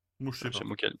 Moi, je sais pas.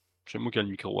 C'est moi qui ai le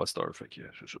micro à Star, fait que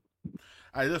c'est ça.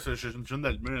 Ah, là, je viens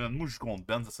d'allumer. Moi, je joue contre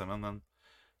Ben cette semaine, man.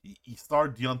 Il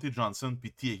start Deontay Johnson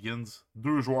puis T. Higgins.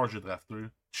 2 joueurs que j'ai draftés.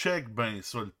 Check ben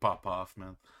ça, le pop-off,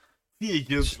 man. T.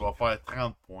 Higgins, tu vas faire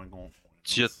 30 points contre moi.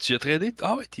 Tu as tradé?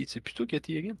 Ah ouais, c'est plutôt que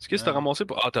T. Higgins. Qu'est-ce que t'as ramassé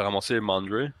pour. Ah, t'as ramassé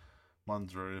Mondre.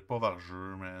 Mondre, pas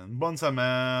vargeux, man. Bonne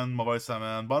semaine, mauvaise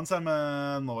semaine. Bonne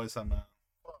semaine, mauvaise semaine.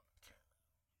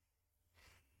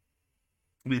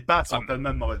 Les Pats sont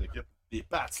tellement de mauvaise équipe. Les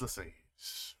Pats, là, c'est.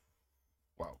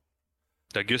 Wow.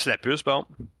 T'as Gus la puce, par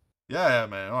exemple? Yeah,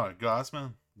 mais ouais, Goss,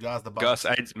 man. Goss the boss. Goss,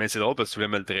 mais c'est drôle parce que tu voulais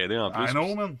me le trader en plus. I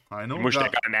know, man. I know. Moi, j'étais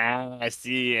comme, ah,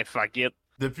 si, fuck it.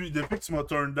 Depuis que tu m'as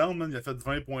turn down, man, il a fait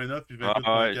 20.9 puis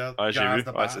 28.4. Ah, j'ai vu.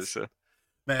 Ouais, c'est ça.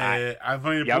 Mais à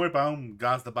 20 points, par exemple,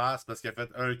 Goss the boss, parce qu'il a fait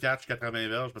un catch 80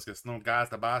 verges, parce que sinon, Goss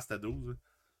the boss, c'était 12.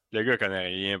 Le gars connaît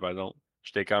rien, pardon.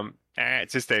 J'étais comme,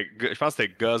 tu sais, je pense que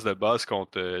c'était Gus the Boss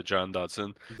contre John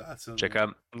Dodson. J'étais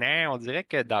comme, non, on dirait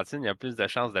que Dodson, il a plus de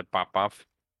chances de pop-off.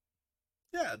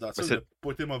 Yeah, Dodson n'a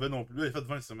pas été mauvais non plus. Il a fait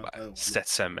 20 semaines. Cette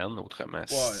semaine, autrement.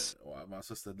 Ouais, ben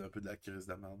ça, c'était un peu de la crise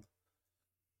de merde.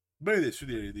 Ben déçu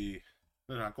des.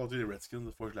 Là, j'ai encore dit les Redskins,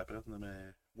 la fois que je la prête,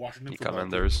 mais. Washington. Les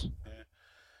Commanders.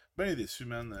 Ben déçu,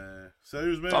 man.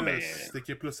 Sérieusement, cette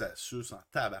équipe-là, ça suce en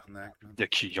tabarnak.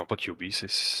 Ils n'ont pas de QB,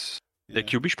 Le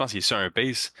QB, je pense qu'il est sur un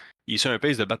pace. Il est sur un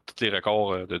pace de battre tous les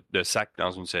records de sacs dans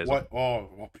une saison.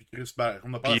 Ouais, puis Chris,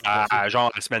 on a pas puis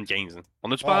genre la semaine 15.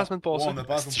 On a-tu pas la semaine passée? On a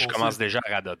pas je commence déjà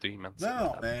à radoter, man.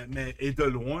 Non, mais et de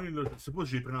loin, là, je sais pas,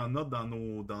 j'ai pris en note dans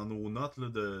nos notes là,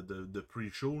 de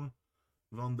pre-show. Là.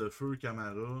 Vente de feu,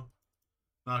 caméra.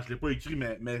 Non, je l'ai pas écrit,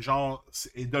 mais genre,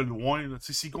 et de loin, là.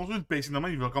 S'il continue de pacer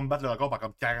normalement, il va comme battre le record par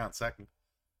comme 40 sacs. Là.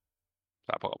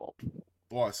 Ça n'a pas bon.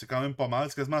 Ouais, c'est quand même pas mal.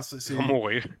 C'est quasiment. Il va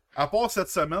mourir. À part cette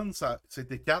semaine,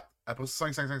 c'était 4. Après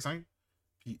 5, 5, 5, 5.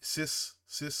 Puis 6,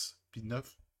 puis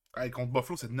 9. Hey, contre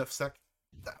Buffalo, c'est 9 sacs.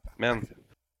 Man.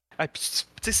 Ah, puis tu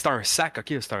sais, c'est un sac, ok,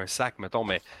 c'est un sac, mettons,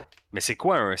 mais c'est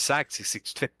quoi un sac? C'est que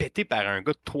tu te fais péter par un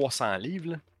gars de 300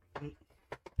 livres, là.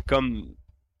 Comme.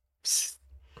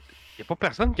 Il n'y a pas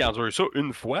personne qui endure ça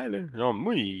une fois, là. Genre,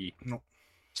 moi, non.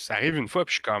 Ça arrive une fois,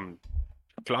 puis je suis comme.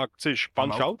 Clock, tu sais, je suis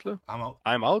punch out, là.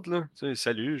 I'm out, là. Tu sais,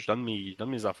 salut, je donne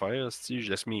mes affaires, je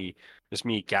laisse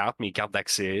mes cartes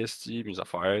d'accès, mes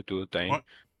affaires, tout. Hein. Ouais.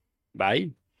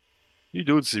 Bye. Lui,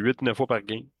 d'autres, c'est 8-9 fois par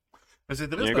game. Mais c'est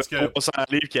triste parce que. 300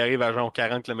 livres qui arrive à genre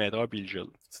 40 km/h puis il gèle.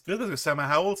 C'est triste parce que Sam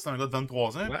Howell, c'est un gars de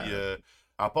 23 ans, puis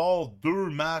à part 2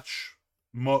 matchs,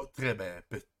 très ben,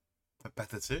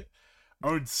 pathétique.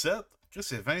 1-17,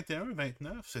 c'est 21,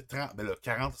 29, c'est 30. Ben là,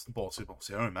 40, c'est passé. Bon,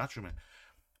 c'est un match, mais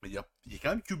il est quand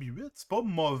même QB8. C'est pas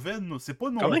mauvais, c'est pas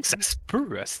non Comment plus. que ça se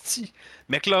peut, asti?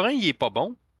 McLaurin, il est pas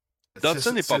bon.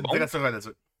 Dodson n'est pas C'est bon. direct ça que j'allais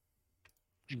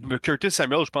dire. Curtis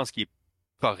Samuel, je pense qu'il est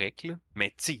correct, là. Mais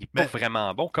tu sais, il est pas Mais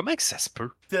vraiment bon. Comment que ça se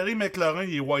peut? Terry McLaurin,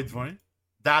 il est white 20.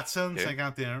 Datsun, Ok.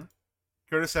 51.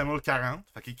 Curtis Samuel, 40.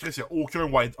 Fait qu'il Chris, il n'y a aucun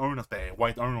white 1. Ben,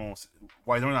 white 1,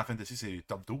 white 1 en fantasy, c'est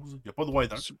top 12. Il n'y a pas de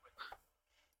white 1.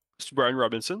 C'est Brian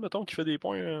Robinson, mettons, qui fait des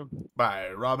points.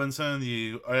 Ben, Robinson, il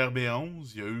est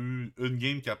RB11. Il y a eu une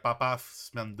game qui a papa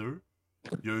semaine 2.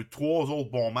 Il y a eu 3 autres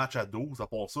bons matchs à 12. À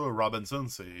part ça, Robinson,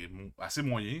 c'est assez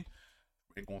moyen.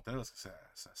 Je suis bien content parce que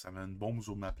ça met une bombe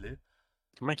sur ma plaie.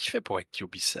 Comment il fait pour être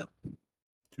QB7?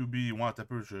 QB, ouais, t'as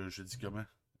peu, je dis comment.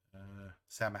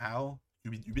 Sam Howell,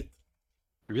 QB 8.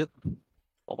 8?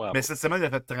 Bon, bravo. Mais cette semaine, il a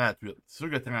fait 38. C'est sûr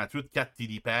que 38, 4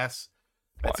 TD pass.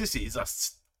 Ben, Ouais. tu sais, ces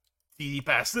hosties TD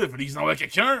pass-là, il fallait qu'ils envoient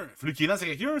quelqu'un. Il fallait qu'ils lancent à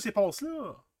quelqu'un, ces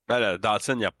passes-là. Ben, là,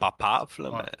 Dodson, il n'y a pas paf,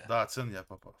 là, Ouais, mais... Dotson, il n'y a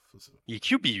pas paf, c'est ça. Il est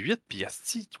QB8, puis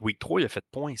asti, Week 3, il a fait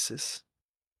 0.6.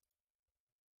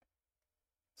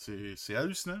 C'est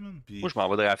hallucinant, man. Puis, Moi, je m'en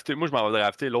vais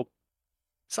drafter l'autre.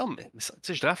 Tu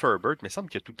sais, je draft Herbert, mais il semble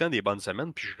qu'il y a tout le temps des bonnes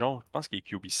semaines, puis je pense qu'il est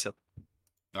QB7.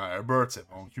 Herbert, c'est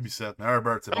bon. QB7, mais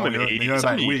Herbert, c'est Non, bon. mais Il y a un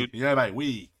ça, bail, mais oui. Il y a un bail,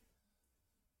 oui.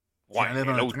 Ouais, J'enlève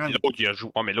mais un l'autre, 30. il a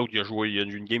joué. Ouais, mais l'autre, il y a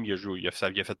une game, il a joué, il a fait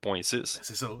 0.6.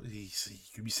 C'est ça. C'est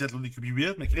QB7, l'autre est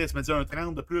QB8, mais Chris m'a dit un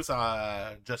 30 de plus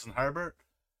à Justin Herbert.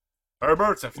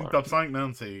 Herbert, ça finit Ouais. top 5,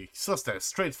 man. Ça, c'était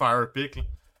straight fire pick, là.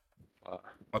 Ouais.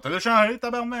 On t'a le changé,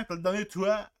 tabarnak. T'as le donné,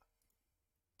 toi.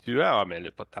 Tu vois, ah, mais elle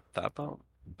est pas tap-tap. Hein.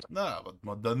 Non,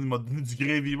 m'a donné du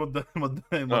gravy.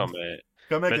 Non, mais.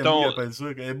 Comment Mettons, Ebou appelle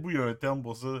ça? Ebou, il y a un terme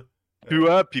pour ça.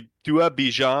 Tua,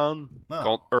 Bijan Non,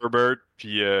 contre Herbert,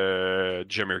 puis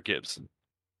Jameer Gibbs.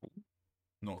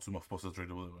 non, tu m'offres pas ça, trade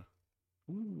là.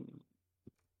 Ouh.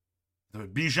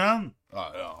 Bijan?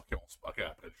 Ah, non, ok,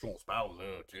 après le show, on se parle,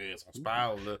 là. Chris, on se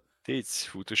parle, là. T'es petit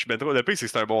fou. Je suis ben trop. Le pire, c'est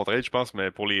que c'est un bon trade, je pense, mais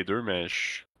pour les deux, mais je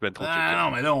suis ben trop Ah,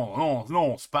 non, mais là,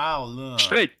 on se parle, là. Je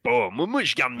trade pas. Moi,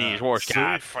 je garde mes joueurs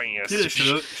jusqu'à la fin. Chris, Puis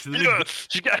là,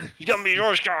 je garde mes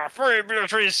joueurs jusqu'à la fin, puis là,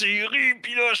 je fais une série,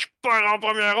 puis là, je perds en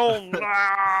première ronde.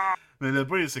 Ah! Mais le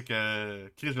pire, c'est que,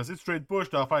 Chris, je sais que tu trades pas, je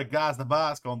t'ai offert gaz de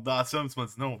basse contre Dawson, tu m'as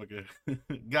dit non, fait que,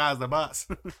 gaz de basse.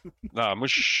 Non, moi,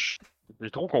 j'ai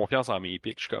trop confiance en mes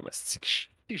picks. Je suis comme,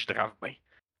 je drave bien.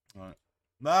 Ouais.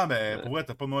 Non, mais pour vrai,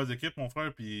 t'as pas de mauvaise équipe, mon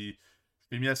frère, puis je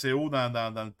t'ai mis assez haut dans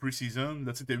le pre-season.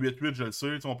 Là, tu sais, t'es 8-8, je le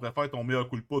sais, on préfère ton meilleur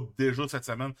coup de pas déjà cette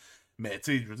semaine. Mais,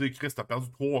 tu sais, je veux dire, Chris, t'as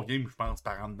perdu 3 games, je pense,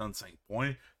 par en dedans de 5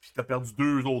 points. Puis t'as perdu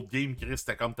 2 autres games, Chris,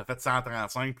 c'était comme, t'as fait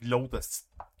 135, puis l'autre,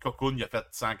 Cocoon, il a fait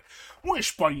 5. Moi,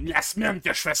 je pogne la semaine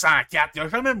que je fais 104. Il y a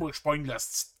jamais, moi, je pogne la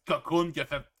petite Cocoon qui a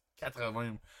fait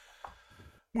 80.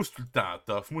 Moi, c'est tout le temps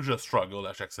tough. Moi, je struggle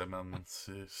à chaque semaine.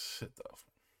 C'est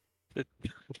tough.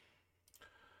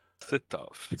 C'est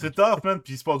tough. C'est tough, man.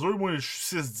 Puis c'est pas dur. Moi, je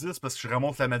suis 6-10 parce que je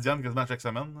remonte la médiane quasiment chaque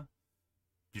semaine. Là.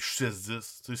 Puis je suis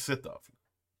 6-10. Tu sais, c'est tough. Là.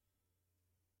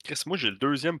 Chris, moi, j'ai le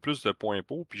deuxième plus de points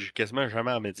pour, puis j'ai quasiment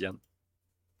jamais en médiane.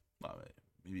 Non,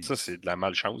 mais, Ça, c'est de la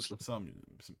malchance, là.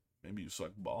 Maybe you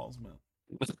suck balls, man.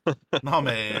 Non,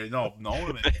 mais. Non,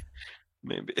 mais.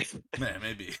 Maybe.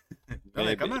 Non,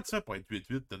 mais comment tu fais pour être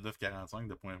 8-8, t'as 9-45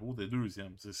 de points forts, t'es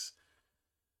deuxième? C'est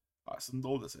une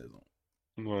drôle de saison.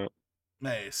 Ouais.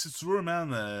 Mais si tu veux,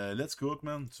 man, let's cook,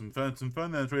 man. Tu me fais un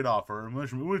trade offer. Moi,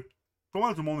 pas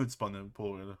mal tout le monde est disponible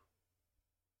pour là.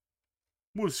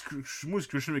 Moi, si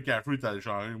Christian McCaffrey t'as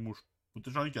échangé, moi, je peux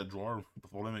t'échanger 4 joueurs. Pas de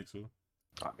problème avec ça.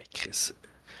 Ah, mais Chris.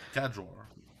 4 joueurs.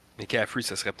 Mais McCaffrey,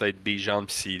 ça serait peut-être Bijan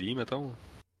pis CD, mettons.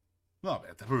 Non,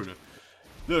 ben, t'as peu, là.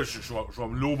 Là, je vais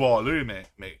me lowballer,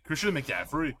 mais Christian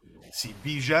McCaffrey, c'est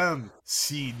Bijan,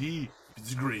 CD, pis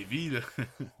du gravy, là.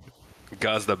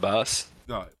 Gaz de basse.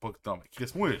 Non, mais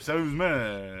Chris, moi,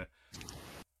 sérieusement,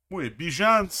 moi,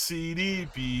 Bijan, CD,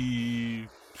 pis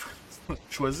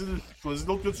choisis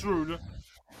l'autre que tu veux, là.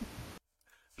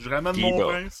 Je ramène mon Debo.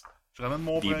 prince.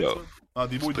 Debo. Là. Ah,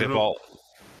 Debo est déjà... Prépare.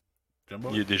 J'aime pas.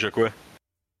 Il est déjà quoi?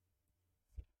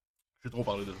 J'ai trop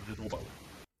parlé.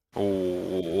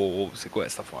 Oh, c'est quoi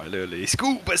cette affaire-là? Les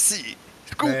scoops aussi!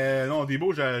 Scoop! Mais non,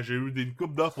 Debo, j'ai eu une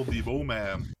coupe d'offres pour Debo,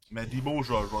 mais Debo,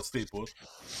 je vais stay put.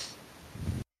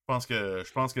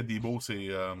 Je pense que Debo, c'est...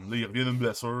 là, il revient d'une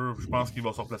blessure. Je pense qu'il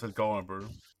va se replacer le corps un peu.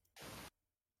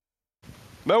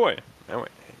 Ben ouais.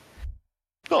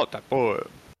 Non, t'as pas...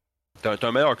 T'as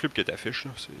un meilleur club que t'affiches,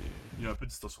 là. Il y a un peu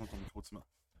de distorsion dans ton micro, tu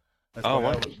Mais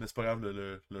c'est pas grave,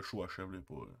 le show achève, là,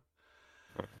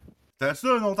 pas... T'as-tu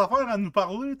une autre affaire à nous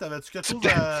parler? T'avais-tu quelque chose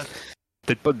à...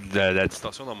 Peut-être pas de la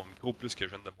distorsion dans mon micro plus que je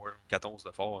viens de boire 14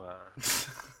 de fort en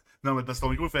Non, mais parce que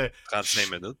ton micro fait.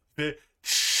 35 minutes. Fait.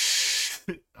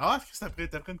 Ah, est-ce que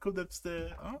t'as pris une coupe de petites.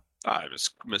 Ah? Ah,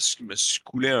 me suis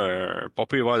coulé un pas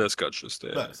pire verre de scotch.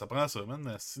 C'était. Ben, ça prend ça,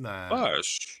 man. Si dans... Ah,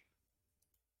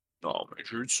 non, mais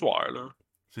j'ai eu du soir, là.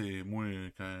 C'est moi,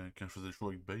 quand je faisais le show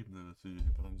avec Babe,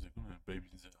 pendant que quoi, Babe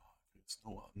il disait it's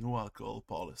no alcohol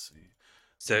policy.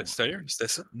 Sérieux? C'était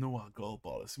ça? No alcohol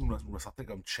policy. Moi, je me sentais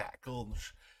comme Shackle.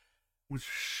 Moi, je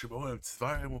sais pas, un petit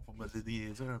verre, moi, pour me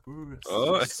déniaiser un peu.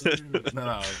 Ah, Non,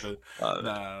 non,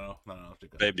 ah, non, je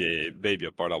déconne. Babe, il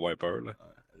a peur d'avoir peur, là.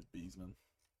 Ouais, le bise, man.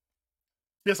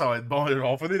 Yeah, ça va être bon.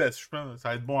 On va finir là-dessus, je pense. Ça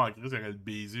va être bon en crise avec le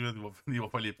baiser, man. Il va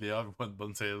faire les playoffs, il va faire une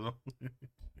bonne saison.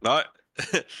 Ouais.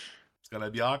 It's gonna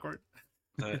be awkward.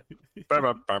 Ouais.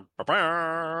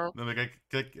 Non, mais quand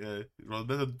je vais te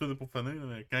mettre un peu pour finir,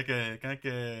 mais quand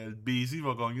le Bézi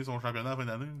va gagner son championnat à la fin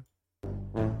d'année.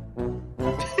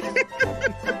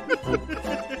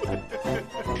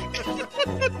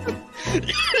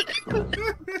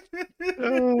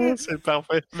 C'est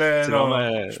parfait. Mais C'est non,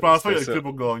 vraiment. je pense pas qu'il y a le ça. club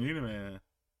pour gagner, mais.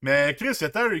 Mais Chris,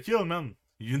 c'est Tyreek Hill, man.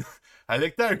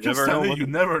 Avec Tyreek Hill cette Never know, année, man. you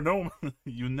never know, man.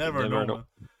 You never know, know. man.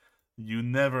 You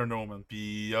never know, man. Pis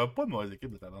il y a pas de mauvaise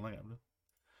équipe de tabarnak, là.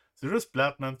 C'est juste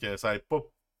plate, man, que ça n'ait pas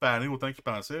pané autant qu'il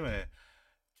pensait, mais.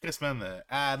 Chris, man,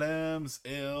 Adams,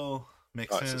 Hill,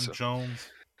 Mixon, Jones.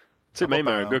 Tu sais, même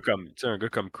un gars comme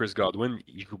Chris Godwin,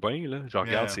 il joue bien, là. Je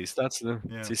regarde ses stats, là.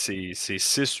 Yeah. Tu sais, c'est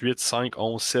 6, 8, 5,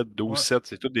 11, 7, 12, 7,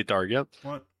 c'est tous des targets.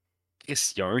 Ouais.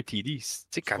 Chris, il y a un TD. Tu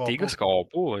sais, quand tes gars gars scorent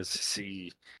pas, c'est.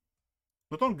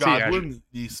 Mettons que Godwin,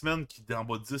 les semaines qui en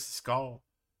bas de 10, il score.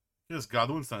 Chris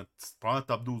Godwin, c'est un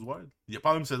top 12 wide. Il a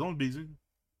pas la même saison, le baiser.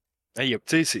 Hey,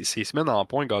 tu sais, ces semaines en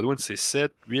points, Godwin, c'est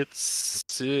 7, 8,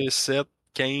 6, 7,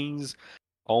 15,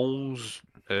 11,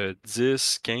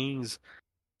 10, 15.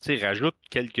 Tu sais, rajoute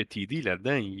quelques TD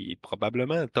là-dedans, il est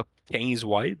probablement top 15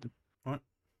 wide. Ouais.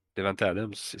 Devante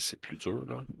Adams, c'est plus dur,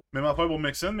 là. Même affaire pour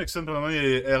Mixon. Mixon, probablement, il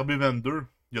est RB22.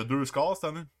 Il y a 2 scores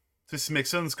cette année. Tu sais, si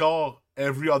Mixon score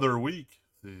every other week,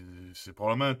 c'est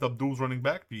probablement un top 12 running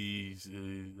back, puis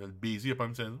le baiser, il a pas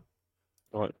une saison.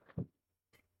 Ouais.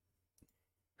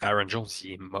 Aaron Jones,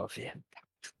 il est mauvais.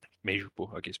 Mais il joue pas.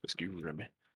 Ok, c'est parce qu'il joue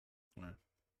jamais. Ouais.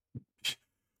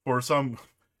 For some.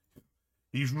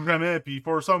 Il joue jamais, puis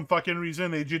for some fucking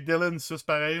reason, AJ Dillon, c'est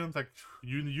pareil. Fait que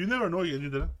you never know, AJ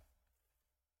Dillon.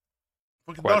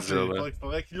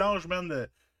 Faudrait qu'il lâche, man,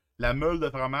 la meule de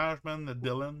fromage, man, de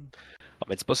Dillon. Ah,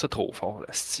 mais dis pas ça trop fort, là.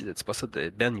 Dis pas ça.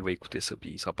 Ben, il va écouter ça,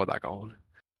 puis il sera pas d'accord.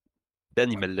 Ben,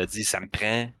 il me l'a dit, ça me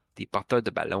prend des porteurs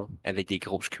de ballon avec des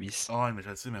grosses cuisses. Ah, ouais, mais je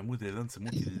le sais, mais moi, Dillon, c'est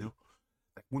moi qui l'ai là.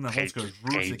 Fait que moi, dans le fond, ce que je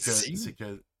veux, c'est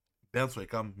que Ben soit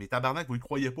comme, mais tabarnak, vous y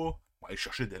croyez pas? On va aller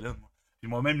chercher Dillon, moi. Puis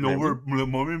moi même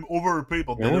overpay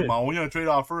pour Dillon. M'a envoyé un trade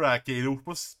offer à Kalo.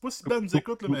 Je sais pas si Ben nous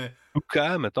écoute, là, mais.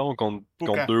 Puka, mettons, contre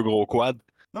 2 gros quads.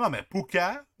 Non, mais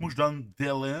Puka, moi je donne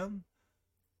Dillon.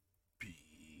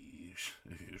 Puis.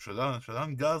 Je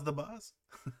donne gaz de base.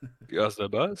 Gaz de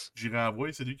base. J'ai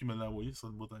renvoyé, c'est lui qui me l'a envoyé sur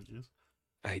le bout en crise.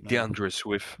 Hey, DeAndre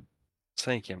Swift.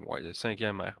 5e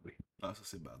RB. Ah, ça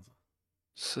c'est bad, ça.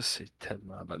 Ça, c'est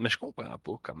tellement bad. Mais je comprends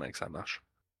pas comment que ça marche.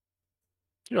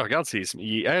 Je regarde,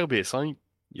 il est RB5,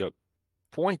 il a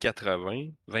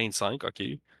 .80, 25, OK.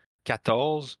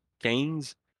 14,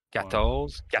 15,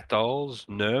 14, 14,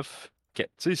 9. Tu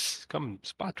sais, c'est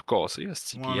pas à tout casser, Ouais,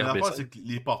 mais l'affaire, c'est que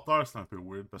les porteurs, c'est un peu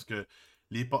weird. Parce que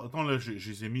les porteurs, là, je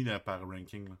les ai mis là, par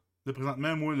ranking. Là. Là,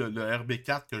 présentement, moi, le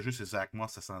RB4 que j'ai, c'est Zach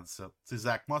Moss à 117. Tu sais,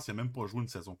 Zach Moss, il a même pas joué une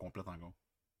saison complète encore.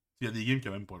 Il y a des games qu'il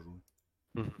a même pas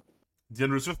joué.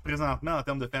 DeAndre Swift, présentement, en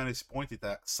termes de fantasy points, est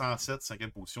à 107,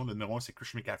 5e position. Le numéro 1, c'est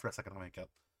Christian McCaffrey à 184.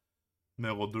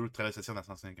 Numéro 2, Travis Etienne à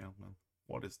 150, man.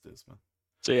 What is this, man?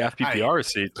 Tu sais, RPPR,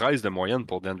 c'est 13 de moyenne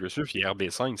pour DeAndre Swift et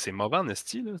RB5. C'est mauvais en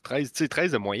esti, là. 13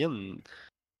 de moyenne.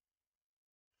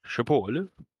 Je sais pas, là.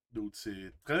 Donc,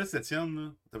 c'est Travis Etienne,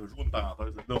 là. T'avais joué une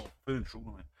parenthèse. Là, on fait une chose,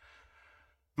 mais.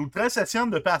 Donc, Travis Etienne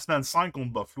de Passman 5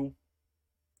 contre Buffalo.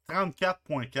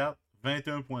 34.4,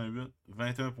 21.8,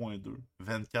 21.2,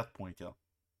 24.4.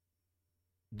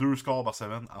 2 scores par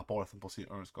semaine, à part la semaine passée,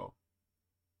 1 score.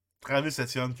 Travis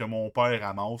Etienne, que mon père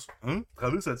ramasse. Hein?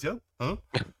 Travis Etienne? Hein?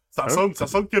 Ça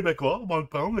sonne québécois, on va le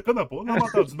prendre, je le connais pas, j'ai jamais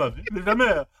entendu de ma vie. J'ai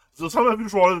jamais vu le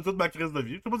joueur de toute ma crise de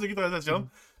vie. Je sais pas c'est qui Travis Etienne.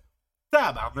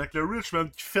 Tabarnak, le Richmond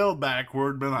qui fell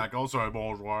backward, man, encore sur un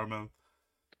bon joueur, man.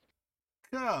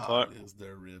 God is the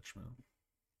Richmond.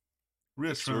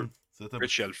 Richmond.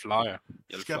 Rich, il a le flair.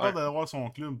 Je suis capable d'avoir son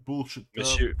club bullshit.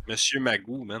 Monsieur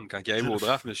Magou, man. Quand il arrive au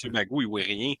draft, Monsieur Magou, il voit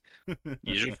rien.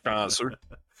 Il est juste chanceux.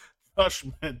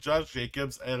 Josh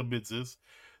Jacobs, RB10.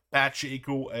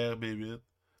 Pacheco, RB8.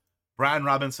 Brian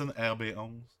Robinson,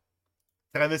 RB11.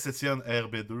 Travis Etienne,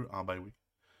 RB2 en bye week.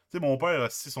 Tu sais, mon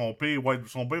père, si son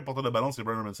père porteur de ballon, c'est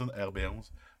Brian Robinson,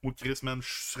 RB11. Moi, Chris, man,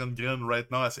 je suis sur une graine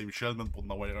right now à Saint-Michel, man, pour en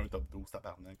envoyer un top 12,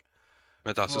 tabarnak.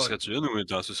 Mais t'en sucerais-tu une ou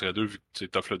t'en sucerais deux vu que tu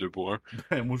t'offres le 2 pour 1?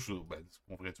 Ben, moi,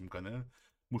 mon frère, tu me connais.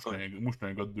 Moi, je suis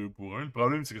un gars de 2 pour 1. Le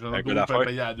problème, c'est que j'ai Un un gars gars d'affaires.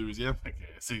 payer à la deuxième. Fait que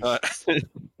c'est. Ouais.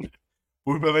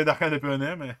 Oui, ils peuvent être d'arcade depuis un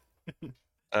an, mais.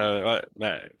 Ouais,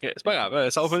 ben, ok, c'est pas grave,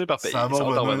 ça va venir par payer. Ça va t'en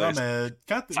revenir, revenir. mais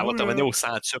quand Ça va te revenir au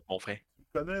centuple, mon frère. Tu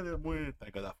me connais, là, moi, t'es un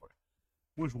gars d'affaires.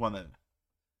 Moi, je vois en avant.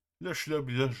 Là, je suis là,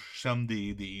 puis là, je sème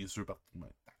des œufs partout.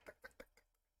 Tac, tac, tac, tac, tac.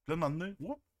 Puis là, un moment donné,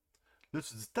 whoop, là, tu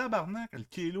te dis, tabarnak, le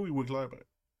kilo, il voit clair.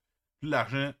 Puis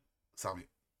l'argent, ça revient.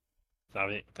 Ça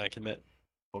revient, tranquillement.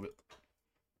 Pas vite.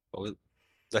 Pas vite.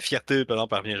 La fierté, par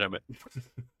exemple, elle revient jamais.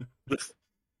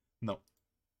 Non.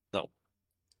 Non.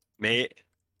 Mais,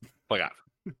 pas grave.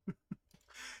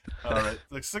 Alright.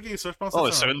 C'est ça qui est ça, je pense. Oh,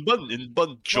 que c'est une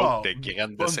bonne joke de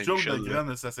graine de bonne joke Saint-Michel. de graine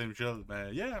de Saint-Michel.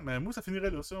 Ben, yeah, mais moi, ça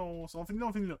finirait là. Si on finit là,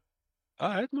 on finit là.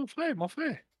 Arrête, mon frère.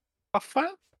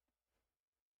 Parfait.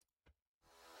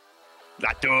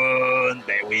 La toune,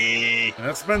 ben oui.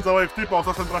 Merci, Ben, de nous avoir écoutés. Puis on se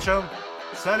voit la semaine prochaine.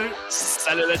 Salut!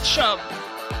 Salut le chum!